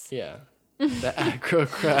guts. Yeah. The acro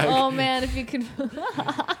crag. Oh man, if you could,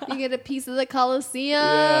 You get a piece of the Coliseum.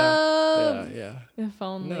 Yeah. if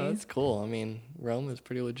only. No, that's cool. I mean, Rome is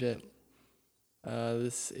pretty legit.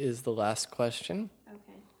 This is the last question.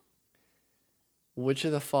 Okay. Which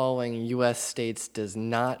of the following U.S. states does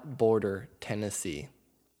not border Tennessee?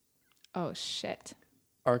 Oh shit.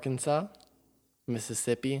 Arkansas,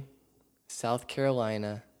 Mississippi, South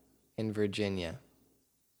Carolina, and Virginia.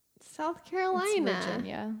 South It's Carolina.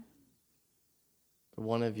 Virginia.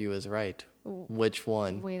 One of you is right. Which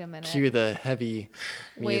one? Wait a minute. Cue the heavy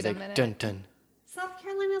Wait a music. minute. Dun dun. South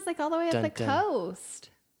Carolina's like all the way up Dun, the dun. coast.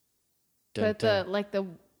 Dun, But dun. the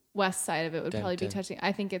west side of it would Dun, probably be dun. touching.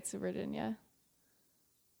 I think it's Virginia.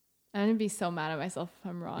 I'm gonna be so mad at myself if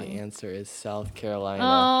I'm wrong. The answer is South Carolina.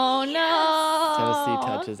 Oh no! Tennessee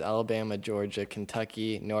touches Alabama, Georgia,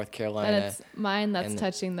 Kentucky, North Carolina. And it's mine that's and-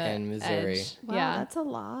 touching the and Missouri. edge. Wow, Yeah. that's a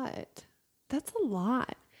lot. That's a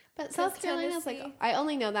lot. But South Carolina's like, Tennessee- I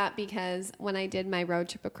only know that because when I did my road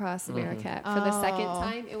trip across America for the second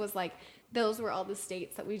time, it was like, those were all the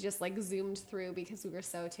states that we just like zoomed through because we were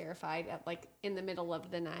so terrified at like in the middle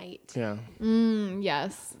of the night. Yeah.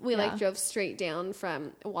 Yes. We Yeah. like drove straight down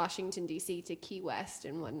from Washington D.C. to Key West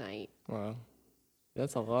in one night. Wow.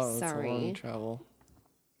 That's a lot. That's a long Sorry. travel.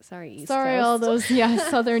 Sorry, East Sorry, Coast. all those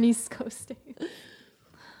southern East Coast states.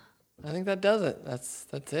 I think that does it. That's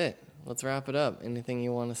it. Let's wrap it up. Anything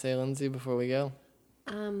you want to say, Lindsay, before we go?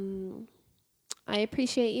 I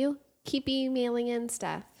appreciate you. Keep emailing in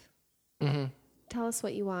stuff. Mm-hmm. Tell us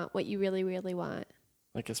what you want, what you really, really want.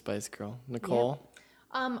 Like a Spice Girl. Nicole?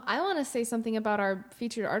 I want to say something about our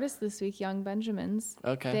featured artist this week, Young Benjamins.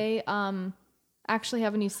 Okay. They actually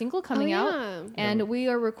have a new single coming yeah. out, and we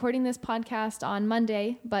are recording this podcast on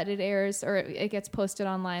Monday, but it airs or it gets posted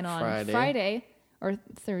online on Friday or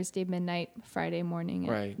Thursday midnight, Friday morning.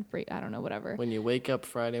 Right. I don't know, whatever. When you wake up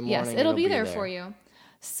Friday morning, Yes, it'll be there for you.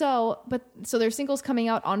 So their single's coming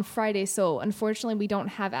out on Friday. So unfortunately, we don't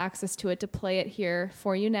have access to it to play it here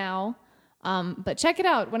for you now. But check it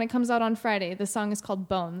out when it comes out on Friday. The song is called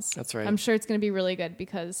Bones. That's right. I'm sure it's going to be really good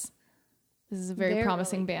because this is a very They're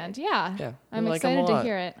promising really band. Yeah. Yeah, I'm we like 'em a excited to lot.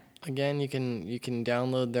 hear it. Again, you can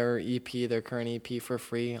download their EP, their current EP, for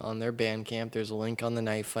free on their Bandcamp. There's a link on the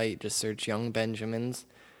Night Fight. Just search Young Benjamins.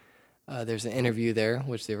 There's an interview there,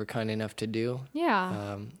 which they were kind enough to do.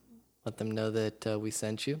 Yeah. Let them know that we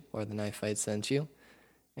sent you, or the Knife Fight sent you.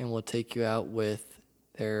 And we'll take you out with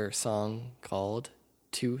their song called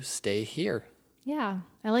To Stay Here. Yeah.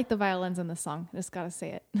 I like the violins in the song. I just got to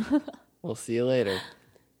say it. We'll see you later.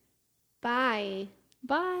 Bye.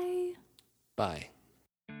 Bye. Bye.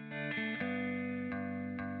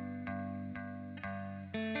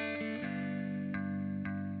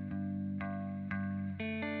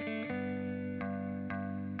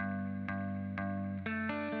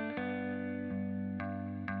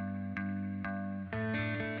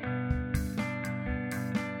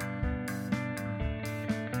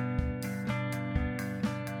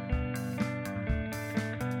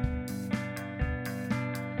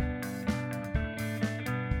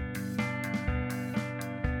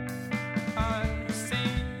 I've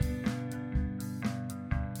seen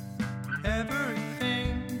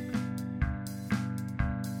everything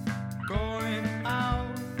going out,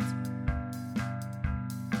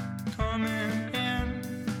 coming in.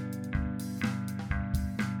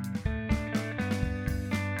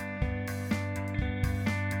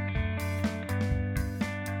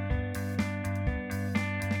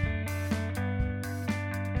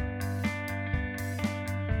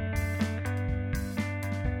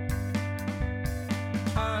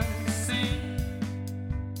 I see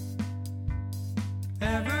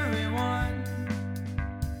everyone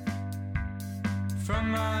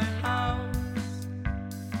from my house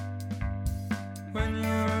when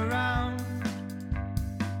you're around.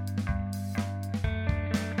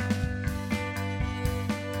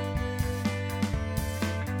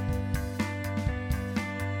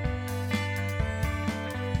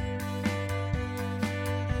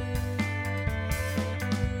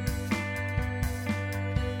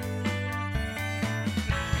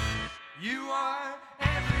 You are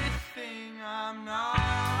everything I'm not.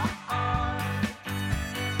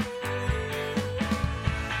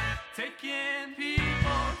 Taking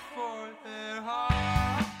people for their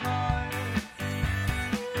hearts.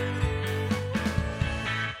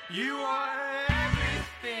 You are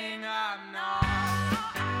everything I'm not.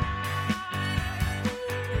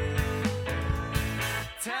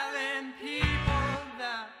 Telling people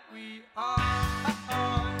that we are.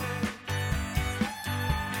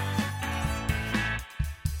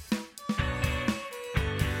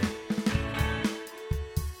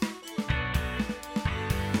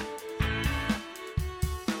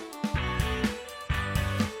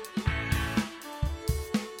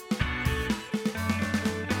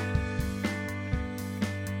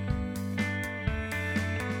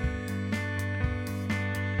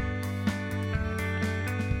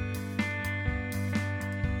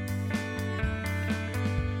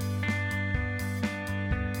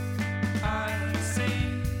 I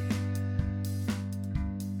see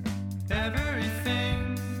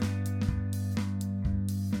everything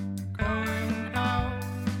going out,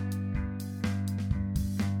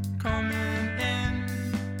 coming in,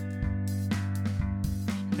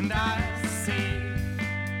 and I see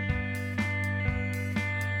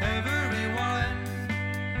everyone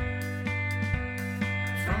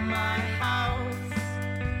from my house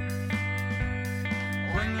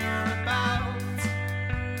when you're about.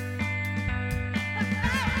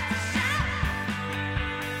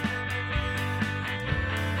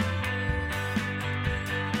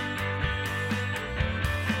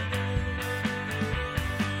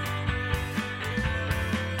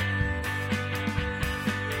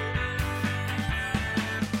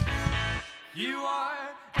 You are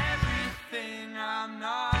everything I'm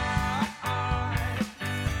not.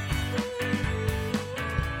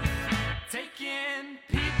 Taking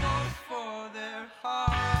people for their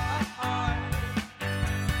heart.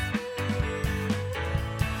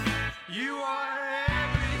 You are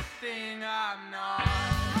everything I'm not.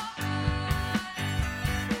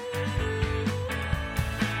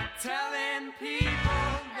 Telling people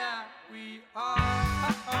that we are.